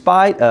is in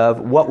spite of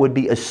what would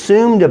be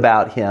assumed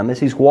about him as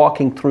he's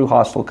walking through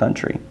hostile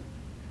country.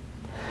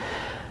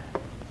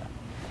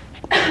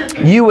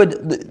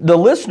 The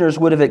listeners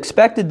would have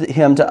expected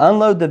him to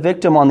unload the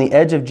victim on the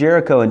edge of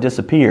Jericho and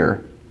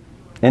disappear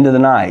into the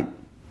night.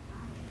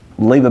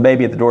 Leave a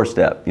baby at the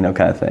doorstep,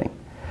 kind of thing.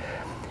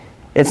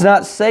 It's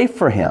not safe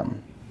for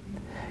him.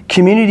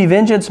 Community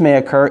vengeance may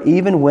occur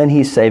even when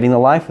he's saving the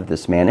life of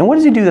this man. And what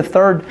does he do the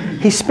third?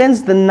 He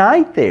spends the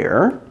night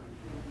there,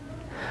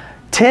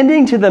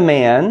 tending to the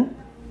man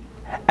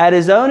at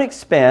his own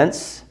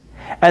expense,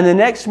 and the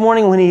next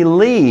morning when he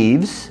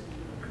leaves,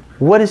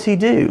 what does he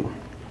do?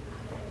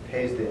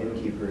 Pays the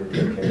innkeeper to take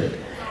care of it.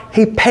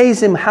 He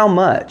pays him how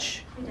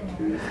much?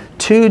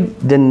 2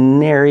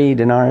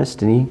 denarius,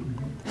 didn't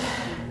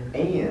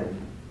he?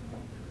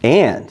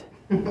 And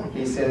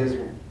He says,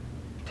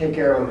 take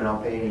care of him and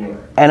I'll pay you.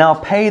 and I'll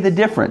pay the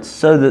difference.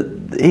 So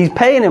that he's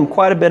paying him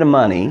quite a bit of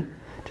money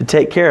to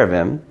take care of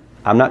him.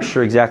 I'm not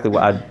sure exactly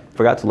what, I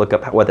forgot to look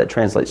up what that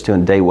translates to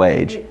in day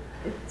wage.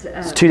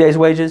 It's 2 days'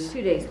 wages?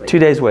 2 days' wages. 2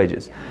 days'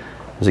 wages. It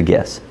was a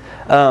guess.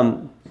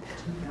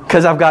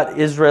 Because I've got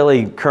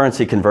Israeli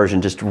currency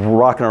conversion just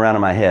rocking around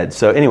in my head.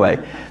 So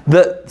anyway,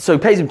 so he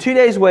pays him 2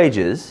 days'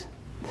 wages.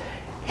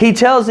 He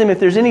tells him if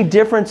there's any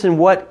difference in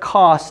what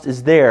cost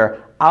is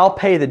there, I'll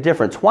pay the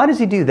difference. Why does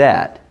he do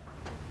that?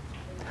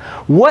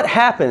 What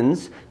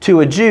happens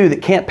to a Jew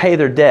that can't pay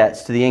their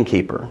debts to the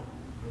innkeeper?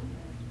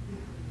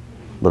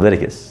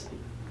 Leviticus.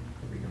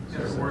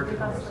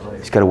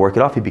 He's got to work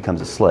it off. He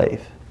becomes a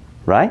slave.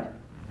 Right?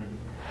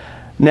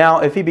 Now,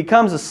 if he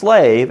becomes a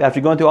slave,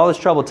 after going through all this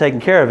trouble taking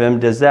care of him,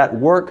 does that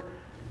work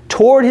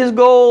toward his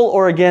goal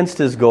or against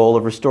his goal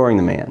of restoring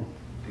the man?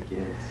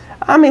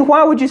 I mean,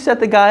 why would you set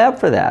the guy up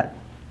for that?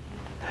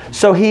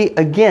 So he,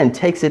 again,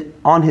 takes it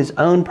on his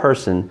own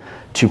person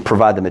to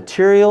provide the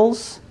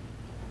materials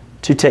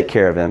to take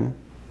care of him,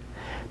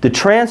 the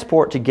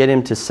transport to get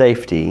him to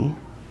safety,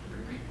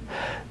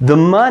 the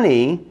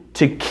money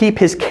to keep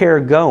his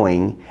care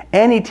going,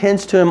 and he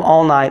tends to him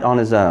all night on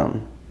his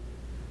own.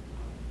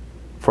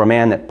 For a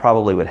man that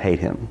probably would hate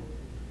him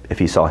if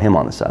he saw him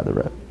on the side of the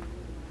road.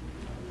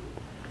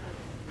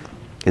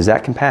 Is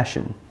that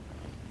compassion?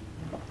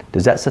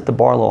 Does that set the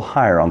bar a little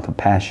higher on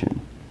compassion?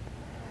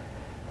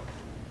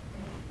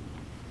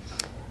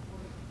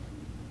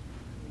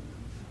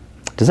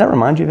 Does that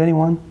remind you of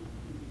anyone?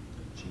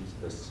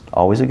 Jesus.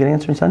 Always a good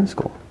answer in Sunday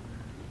school.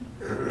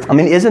 I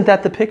mean, isn't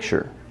that the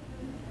picture?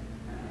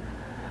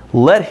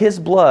 Let His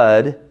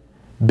blood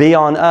be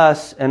on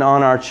us and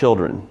on our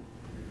children.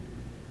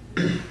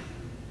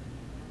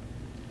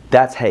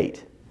 That's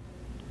hate.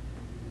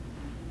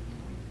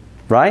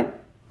 Right?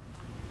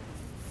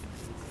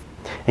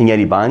 And yet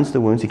He binds the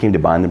wounds. He came to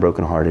bind the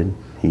brokenhearted.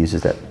 He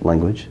uses that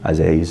language.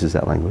 Isaiah uses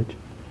that language.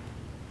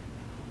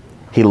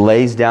 He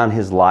lays down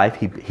His life.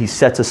 He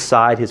sets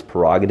aside His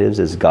prerogatives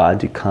as God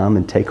to come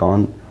and take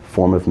on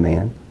form of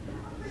man.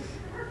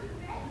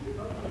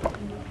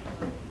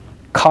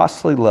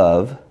 Costly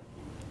love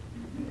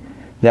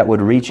that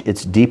would reach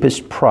its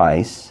deepest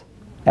price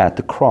at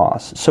the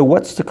cross. So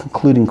what's the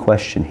concluding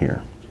question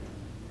here?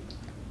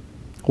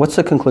 What's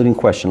the concluding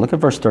question? Look at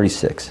verse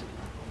 36.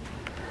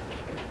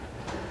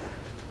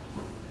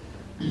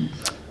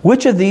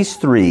 Which of these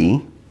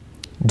three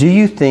do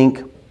you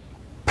think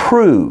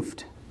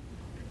proved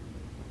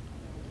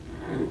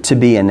to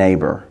be a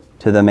neighbor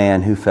to the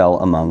man who fell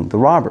among the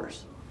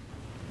robbers?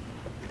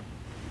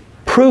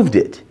 Proved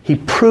it. He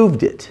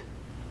proved it.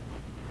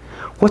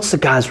 What's the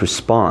guy's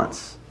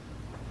response?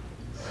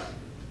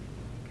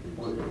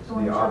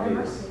 The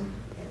obvious.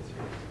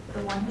 The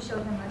one who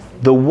showed him mercy.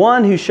 The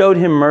one who showed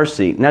him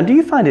mercy. Now, do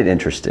you find it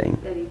interesting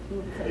That he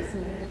didn't say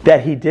Samaritan.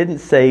 that he didn't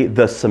say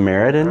the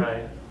Samaritan?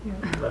 Right.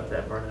 Left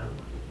that part out.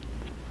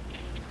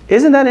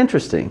 Isn't that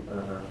interesting?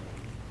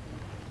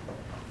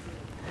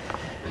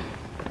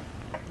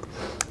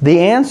 The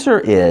answer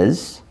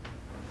is,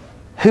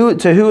 who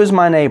is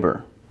my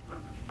neighbor?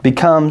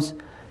 Becomes,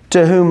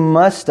 to whom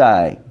must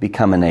I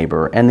become a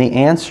neighbor? And the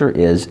answer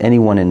is,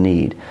 anyone in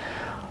need.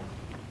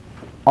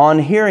 On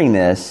hearing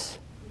this,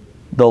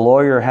 the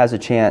lawyer has a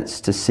chance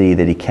to see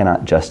that he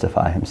cannot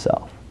justify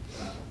himself.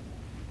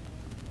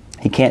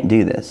 He can't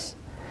do this.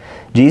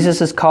 Jesus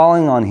is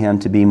calling on him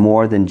to be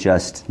more than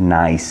just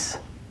nice.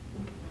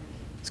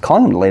 He's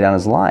calling him to lay down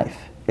his life.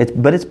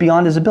 But it's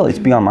beyond his ability.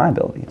 It's beyond my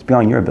ability. It's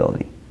beyond your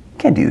ability. You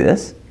can't do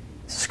this.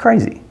 This is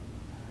crazy.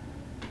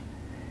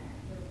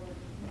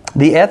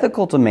 The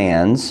ethical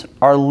demands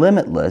are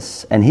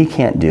limitless, and he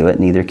can't do it,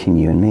 neither can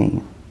you and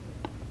me.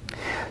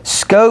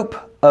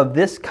 Scope of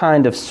this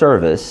kind of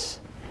service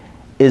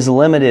is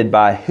limited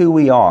by who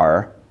we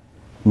are,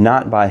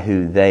 not by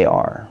who they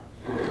are.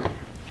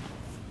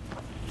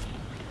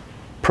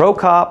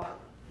 Pro-cop,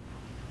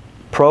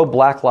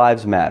 pro-Black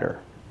Lives Matter.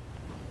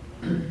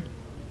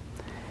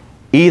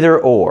 Either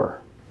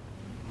or.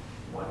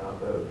 Why not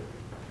both?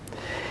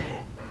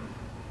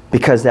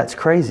 Because that's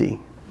crazy.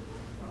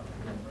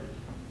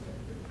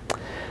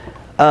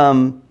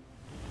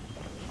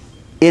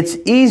 It's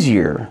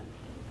easier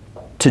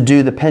to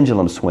do the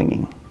pendulum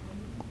swinging.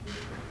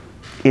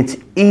 It's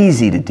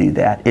easy to do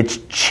that. It's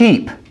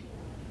cheap.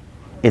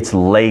 It's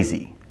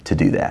lazy to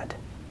do that.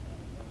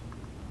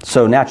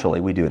 So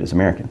naturally, we do it as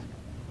Americans.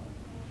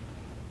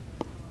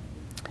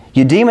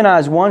 You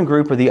demonize one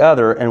group or the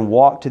other and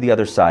walk to the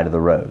other side of the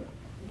road.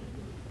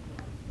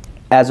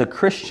 As a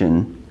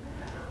Christian,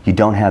 you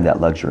don't have that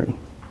luxury.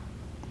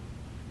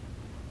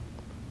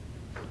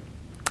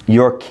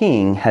 Your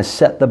king has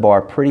set the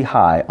bar pretty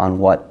high on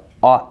what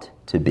ought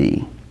to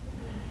be,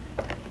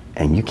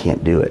 and you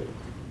can't do it.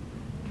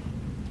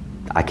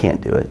 I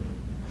can't do it.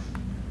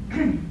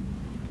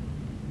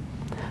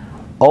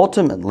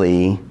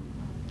 Ultimately,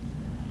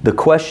 the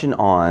question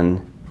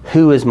on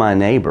who is my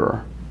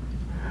neighbor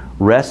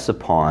rests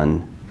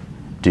upon,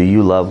 do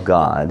you love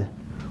God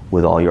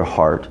with all your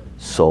heart,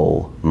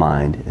 soul,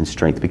 mind, and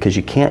strength? Because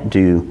you can't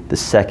do the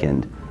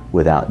second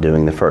without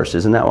doing the first.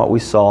 Isn't that what we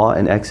saw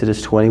in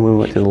Exodus 20 when we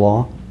went through the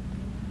law?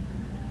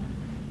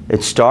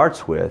 It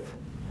starts with,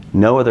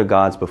 no other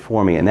gods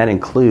before me, and that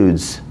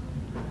includes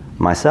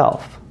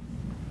myself.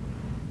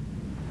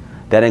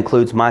 That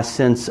includes my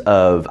sense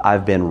of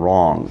I've been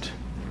wronged,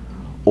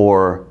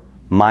 or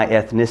my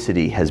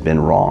ethnicity has been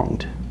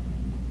wronged.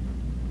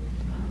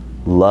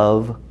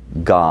 Love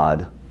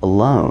God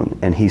alone.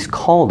 And He's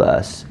called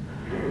us,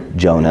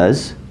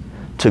 Jonahs,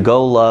 to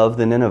go love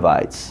the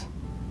Ninevites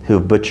who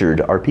have butchered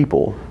our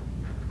people.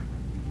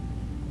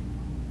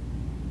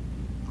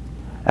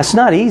 That's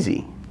not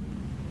easy.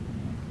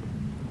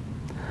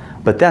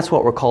 But that's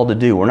what we're called to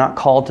do. We're not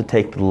called to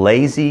take the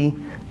lazy,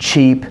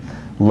 cheap,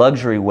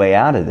 luxury way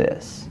out of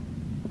this.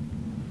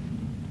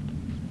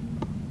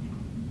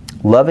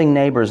 Loving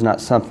neighbor is not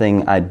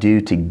something I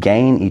do to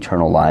gain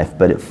eternal life,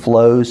 but it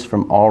flows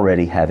from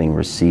already having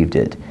received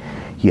it.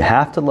 You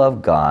have to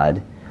love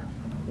God.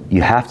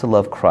 You have to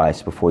love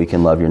Christ before you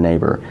can love your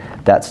neighbor.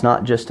 That's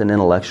not just an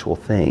intellectual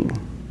thing.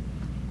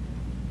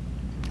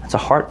 It's a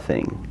heart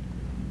thing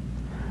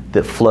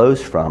that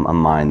flows from a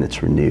mind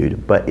that's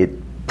renewed, but it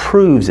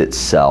proves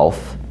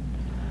itself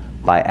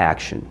by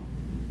action.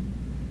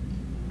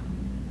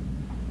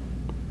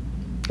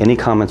 Any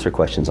comments or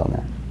questions on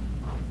that?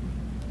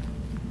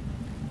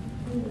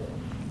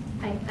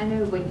 I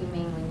know what you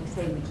mean when you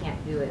say we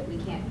can't do it. We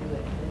can't do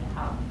it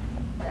without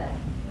the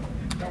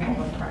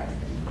level of Christ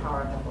and the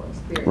power of the Holy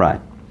Spirit.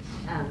 Right.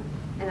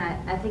 And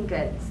I think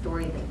a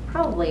story that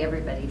probably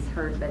everybody's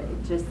heard, but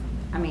it just,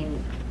 I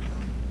mean,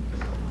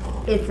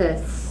 it's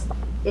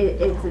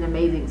an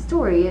amazing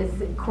story.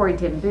 It's Corrie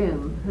ten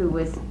Boom, who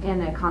was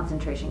in a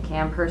concentration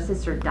camp. Her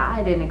sister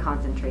died in a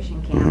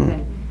concentration camp,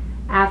 and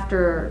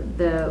after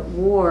the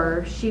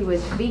war, she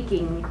was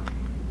speaking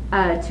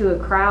to a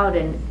crowd,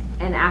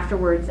 and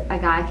afterwards a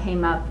guy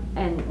came up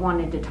and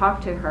wanted to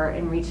talk to her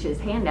and reached his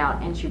hand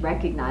out, and she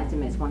recognized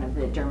him as one of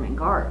the German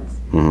guards.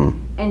 Mm-hmm.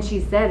 And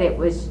she said it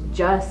was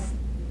just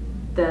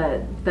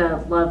the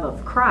love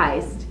of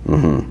Christ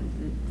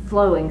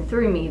flowing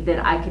through me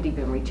that I could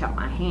even reach out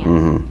my hand.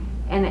 Mm-hmm.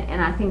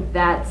 And I think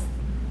that's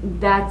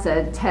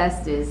a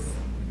test is,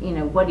 you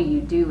know, what do you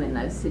do in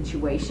those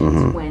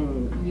situations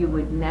when you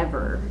would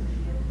never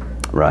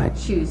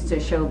choose to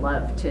show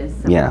love to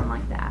someone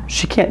like that?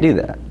 She can't do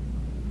that.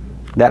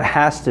 That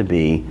has to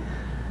be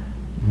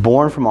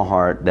born from a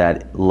heart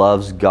that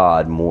loves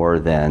God more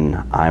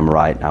than I'm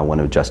right and I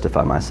want to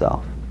justify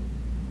myself.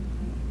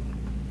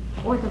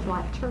 Or the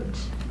black church.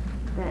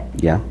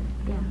 Yeah.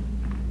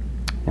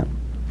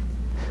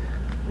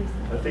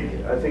 I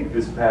think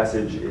this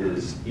passage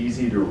is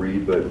easy to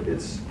read, but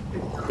it's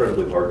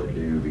incredibly hard to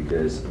do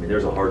because, I mean,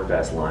 there's a hard,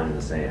 fast line in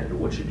the sand.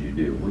 What should you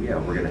do? Well, yeah,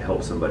 we're going to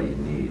help somebody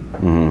in need.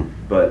 Mm-hmm.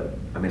 But,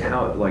 I mean,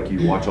 how, like,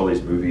 you watch all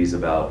these movies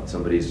about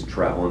somebody's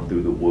traveling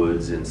through the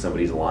woods and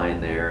somebody's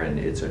lying there and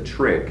it's a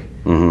trick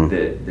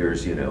that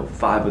there's,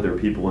 5 other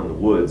people in the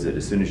woods that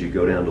as soon as you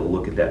go down to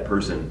look at that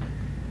person,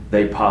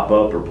 they pop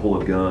up or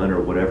pull a gun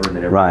or whatever, and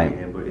then everybody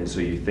and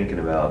so you're thinking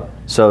about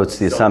it's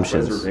the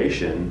assumptions,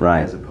 preservation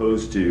as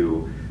opposed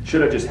to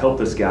should I just help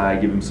this guy,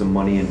 give him some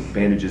money and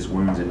bandage his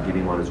wounds and get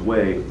him on his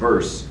way,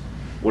 versus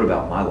what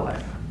about my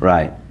life?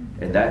 Right.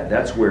 And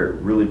that's where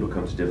it really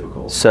becomes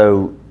difficult.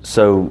 So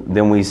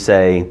then we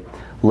say,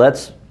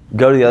 let's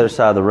go to the other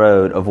side of the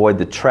road, avoid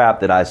the trap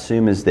that I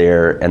assume is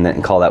there, and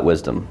then call that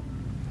wisdom.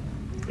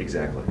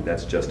 Exactly.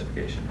 That's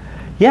justification.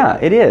 Yeah,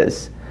 it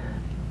is.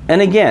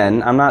 And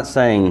again, I'm not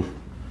saying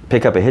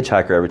pick up a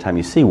hitchhiker every time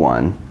you see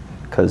one,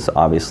 because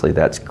obviously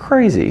that's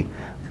crazy.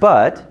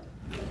 But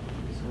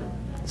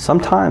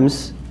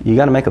sometimes you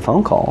got to make a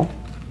phone call.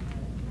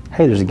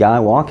 Hey, there's a guy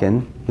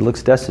walking. He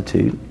looks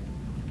destitute.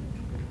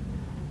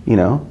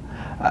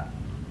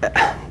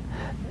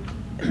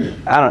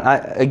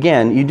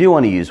 Again, you do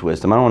want to use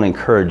wisdom. I don't want to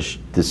encourage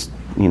this,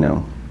 We're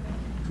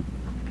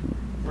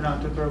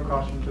not to throw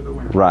caution to the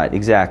wind. Right,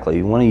 exactly.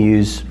 You want to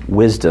use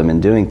wisdom in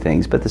doing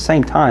things, but at the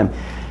same time,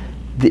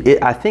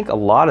 I think a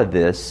lot of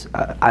this,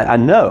 I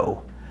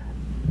know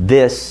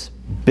this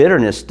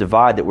bitterness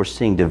divide that we're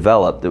seeing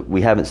develop that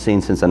we haven't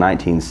seen since the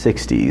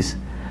 1960s,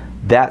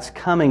 that's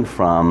coming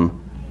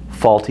from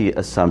faulty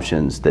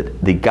assumptions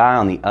that the guy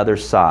on the other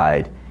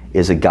side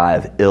is a guy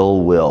of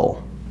ill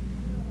will.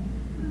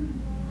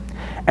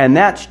 And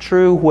that's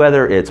true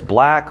whether it's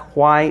black,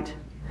 white.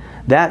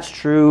 That's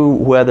true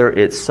whether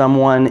it's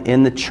someone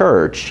in the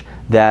church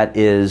that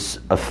is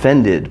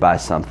offended by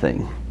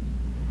something.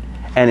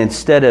 And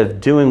instead of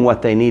doing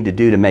what they need to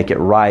do to make it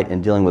right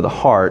and dealing with the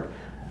heart,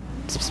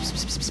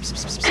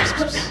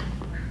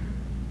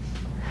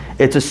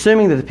 it's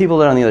assuming that the people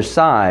that are on the other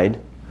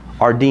side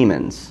are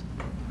demons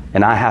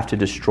and I have to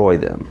destroy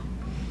them.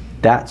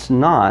 That's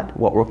not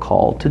what we're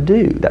called to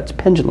do. That's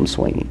pendulum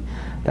swinging.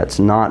 That's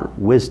not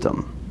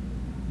wisdom.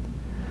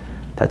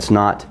 That's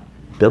not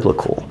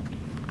biblical.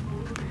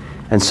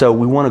 And so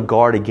we want to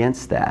guard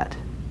against that.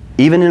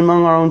 Even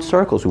among our own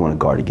circles, we want to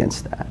guard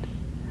against that.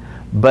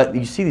 But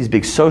you see these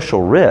big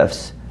social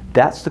rifts,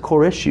 that's the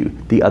core issue.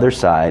 The other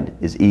side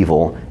is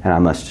evil, and I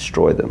must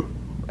destroy them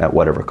at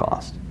whatever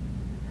cost.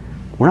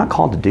 We're not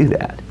called to do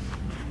that.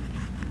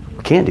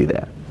 We can't do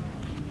that.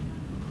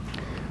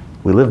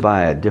 We live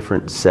by a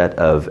different set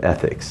of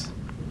ethics.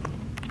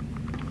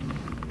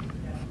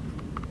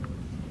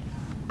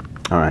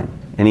 All right.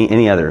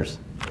 Any others?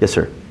 Yes,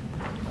 sir.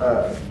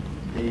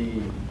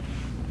 The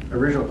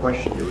original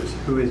question, it was,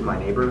 who is my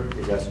neighbor,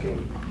 is asking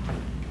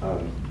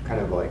kind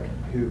of like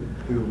who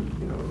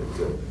it's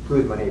who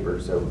is my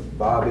neighbor? So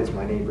Bob is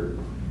my neighbor,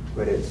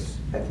 but it's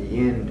at the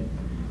end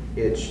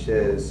it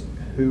says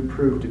who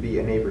proved to be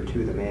a neighbor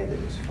to the man that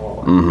was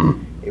fallen.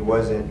 Mm-hmm. It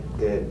wasn't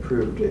that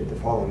proved that the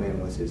fallen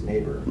man was his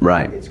neighbor.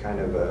 Right. It's kind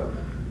of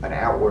an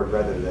outward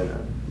rather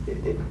than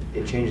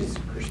it changes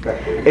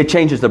perspective. It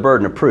changes the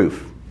burden of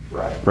proof.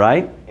 Right.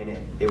 Right? And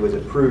it was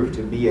approved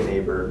to be a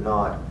neighbor,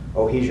 not,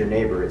 oh, he's your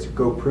neighbor. It's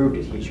go prove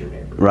that he's your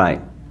neighbor.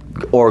 Right.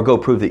 Or go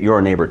prove that you're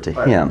a neighbor to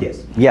him.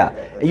 Yes. Yeah.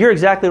 You're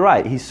exactly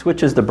right. He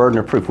switches the burden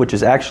of proof, which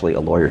is actually a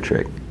lawyer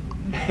trick.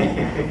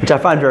 Which I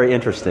find very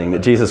interesting, that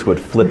Jesus would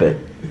flip it.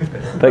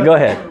 But go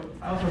ahead.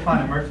 I also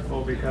find it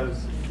merciful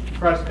because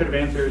Christ could have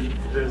answered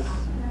this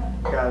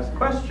guy's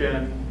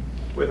question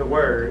with a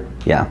word.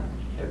 Yeah.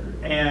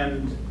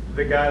 And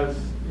the guy's,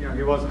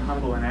 he wasn't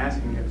humble in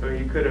asking it, so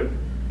he could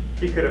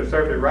have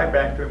served it right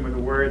back to him with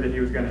a word that he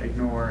was going to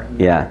ignore and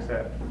not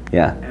accept.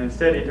 Yeah. And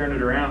instead he turned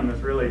it around and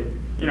was really,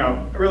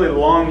 really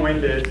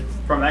long-winded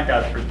from that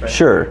guy's perspective.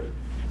 Sure.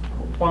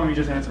 Why don't you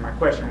just answer my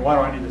question? Why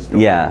do I need to stop?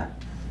 Yeah.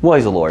 Well,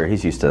 he's a lawyer.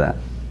 He's used to that.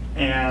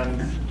 And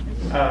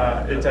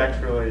it's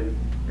actually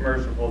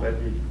merciful that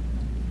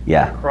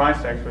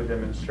Christ actually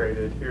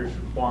demonstrated, here's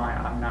why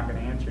I'm not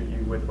going to answer you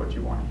with what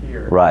you want to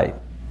hear. Right.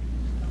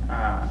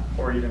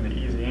 Or even the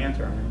easy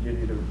answer. I'm going to give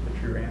you the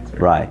true answer.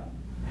 Right.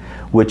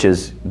 Which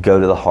is go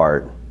to the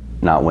heart,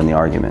 not win the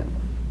argument.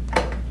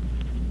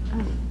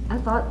 I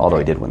thought. Although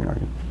he did win the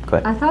argument. Go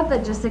ahead. I thought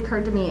that just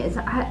occurred to me is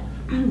I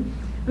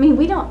mean,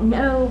 we don't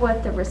know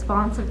what the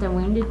response of the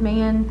wounded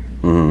man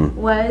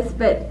was,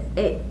 but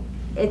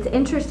it's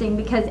interesting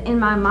because in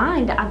my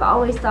mind, I've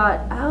always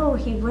thought, oh,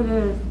 he would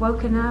have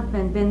woken up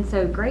and been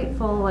so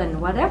grateful and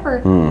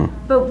whatever,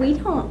 but we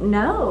don't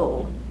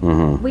know.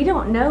 Mm-hmm. We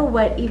don't know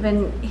what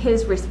even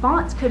his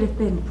response could have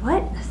been.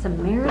 What? A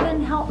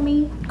Samaritan helped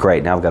me?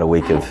 Great, now I've got a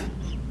week of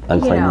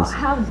uncleanness.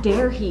 How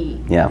dare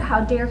he? Yeah.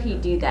 How dare he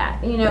do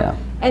that? Yeah.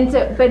 And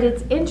so, but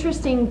it's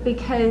interesting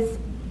because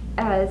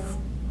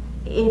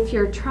if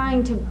you're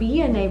trying to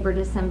be a neighbor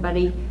to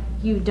somebody,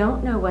 you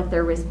don't know what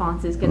their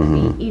response is going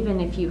to be, even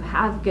if you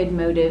have good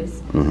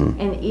motives,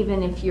 and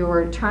even if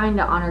you're trying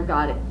to honor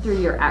God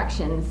through your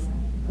actions,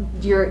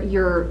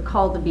 you're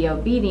called to be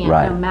obedient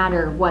no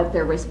matter what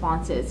their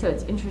response is. So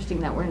it's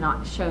interesting that we're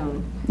not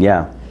shown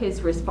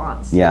his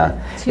response.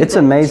 To it's the,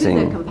 amazing.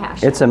 To the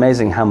compassion. It's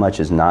amazing how much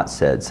is not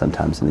said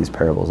sometimes in these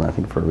parables, and I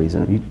think for a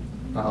reason.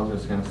 I was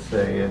just going to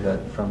say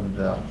that from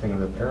the thing of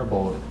the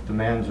parable, the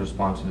man's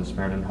response to the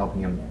Samaritan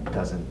helping him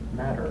doesn't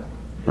matter.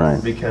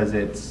 Right. Because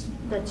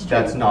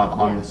that's not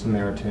on the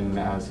Samaritan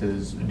as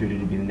his duty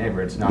to be the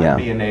neighbor. It's not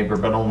be a neighbor,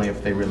 but only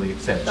if they really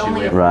accept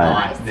you. If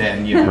not,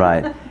 then you know.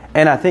 Right.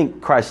 And I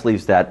think Christ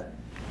leaves that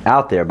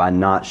out there by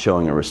not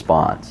showing a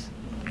response.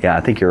 Yeah, I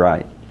think you're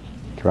right.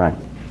 You're right.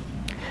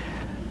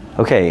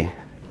 Okay.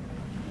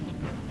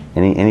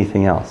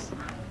 Anything else?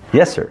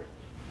 Yes, sir.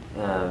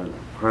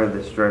 Part of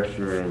the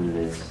structure in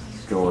this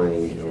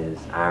story is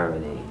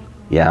irony.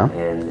 Yeah.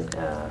 And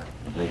I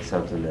think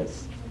something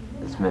that's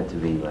meant to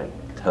be like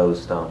toe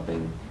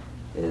stomping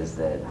is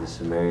that the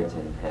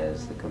Samaritan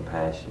has the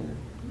compassion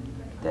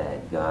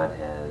that God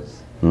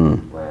has,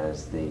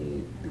 whereas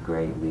the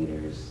great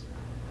leaders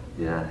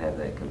do not have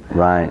that compassion.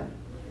 Right.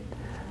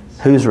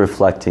 Who's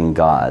reflecting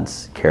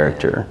God's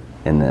character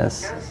in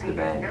this? It's the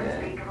bad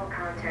guy.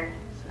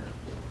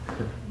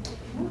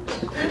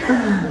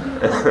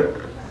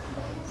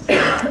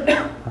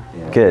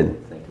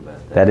 Good. Think about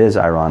that. That is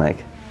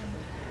ironic.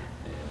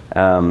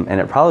 And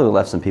it probably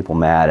left some people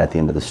mad at the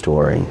end of the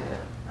story,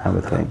 I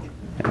would think.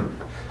 Yeah.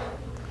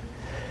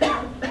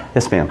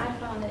 Yes, ma'am. I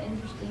found it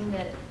interesting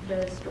that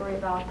the story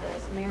about the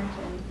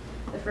Samaritan,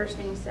 the first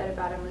thing he said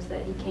about him was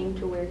that he came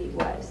to where he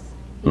was.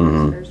 He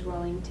was first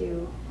willing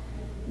to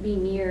be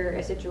near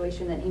a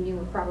situation that he knew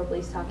would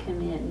probably suck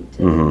him in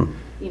to,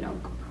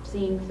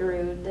 seeing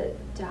through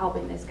to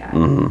helping this guy.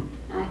 And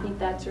I think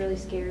that's really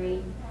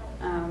scary.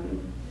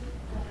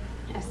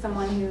 As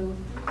someone who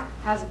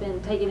has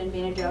been taken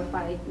advantage of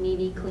by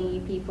needy,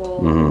 clingy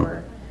people,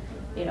 or,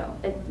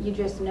 you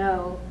just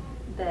know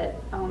that,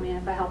 oh man,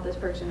 if I help this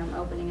person, I'm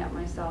opening up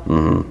myself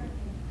to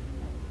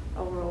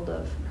a world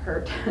of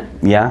hurt.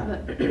 Yeah,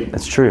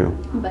 that's true.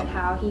 But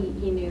how he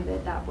knew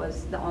that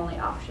was the only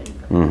option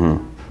for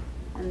him.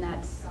 And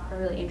that's a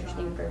really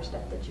interesting first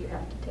step that you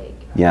have to take.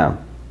 Yeah.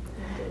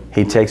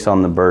 He takes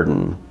on the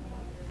burden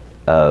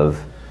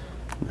of,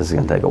 this is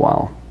going to take a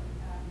while.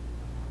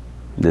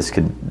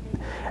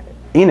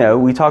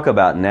 we talk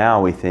about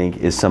now, we think,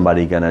 is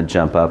somebody going to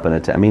jump up and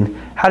attack? I mean,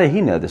 how did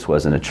he know this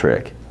wasn't a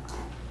trick?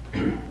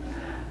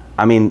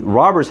 I mean,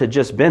 robbers had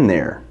just been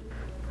there,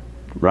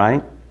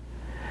 right?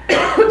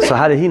 So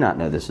how did he not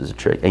know this was a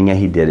trick? And yet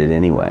he did it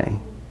anyway,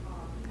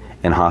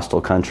 in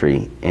hostile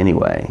country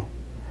anyway.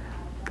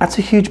 That's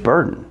a huge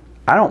burden.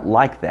 I don't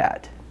like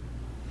that.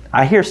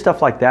 I hear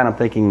stuff like that, I'm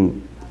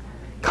thinking,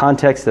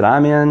 context that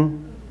I'm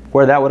in,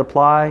 where that would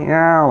apply,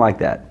 yeah, I don't like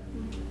that.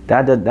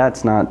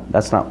 That's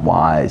not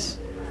wise.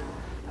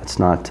 It's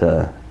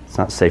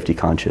not safety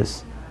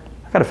conscious.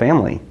 I've got a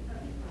family.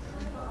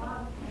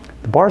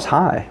 The bar's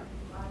high.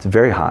 It's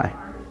very high.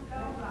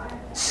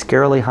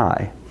 Scarily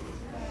high.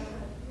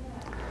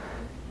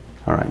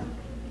 All right.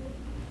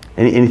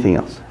 Anything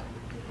else?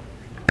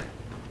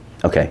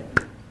 Okay.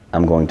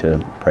 I'm going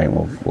to pray and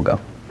we'll go.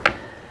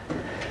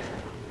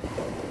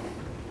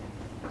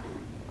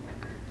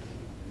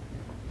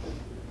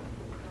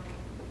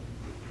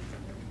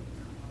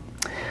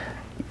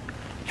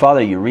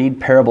 Father, you read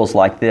parables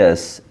like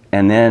this,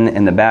 and then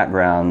in the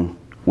background,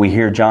 we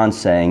hear John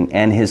saying,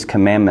 and his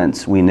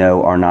commandments we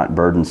know are not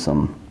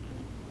burdensome.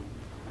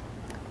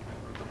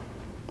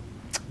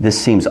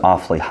 This seems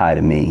awfully high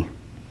to me.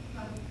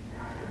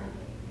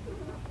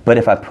 But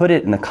if I put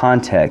it in the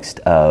context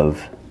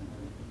of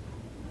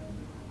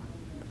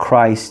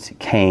Christ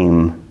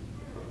came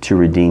to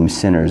redeem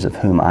sinners, of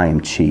whom I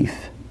am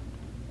chief,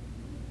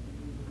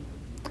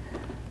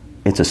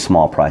 it's a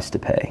small price to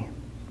pay.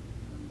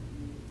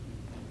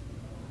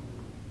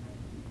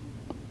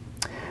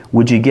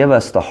 Would you give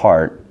us the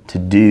heart to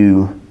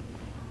do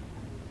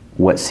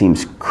what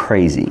seems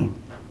crazy?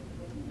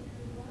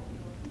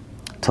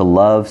 To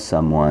love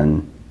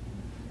someone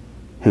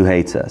who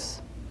hates us.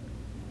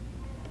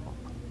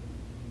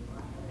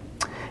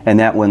 And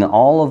that when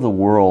all of the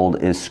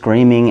world is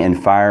screaming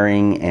and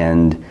firing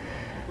and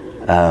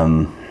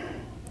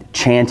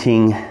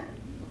chanting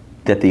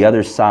that the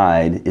other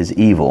side is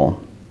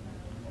evil,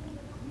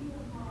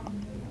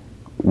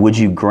 would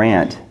you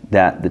grant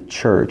that the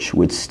church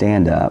would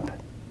stand up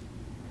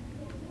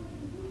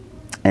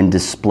and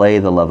display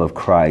the love of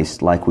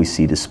Christ like we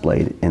see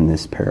displayed in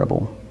this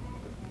parable?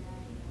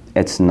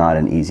 It's not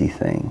an easy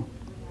thing.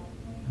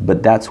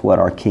 But that's what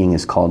our King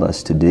has called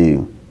us to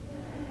do.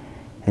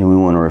 And we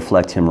want to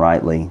reflect Him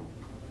rightly.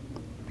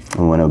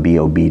 We want to be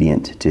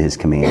obedient to His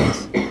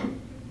commands.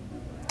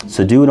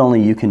 So do what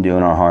only you can do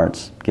in our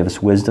hearts. Give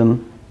us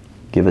wisdom.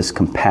 Give us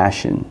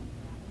compassion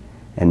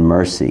and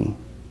mercy.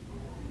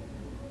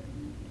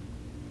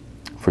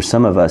 For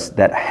some of us,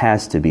 that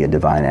has to be a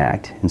divine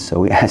act. And so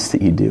we ask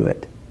that you do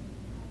it.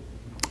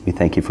 We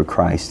thank you for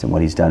Christ and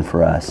what He's done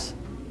for us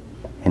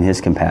and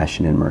His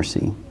compassion and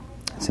mercy.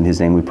 It's in His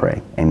name we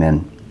pray.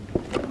 Amen.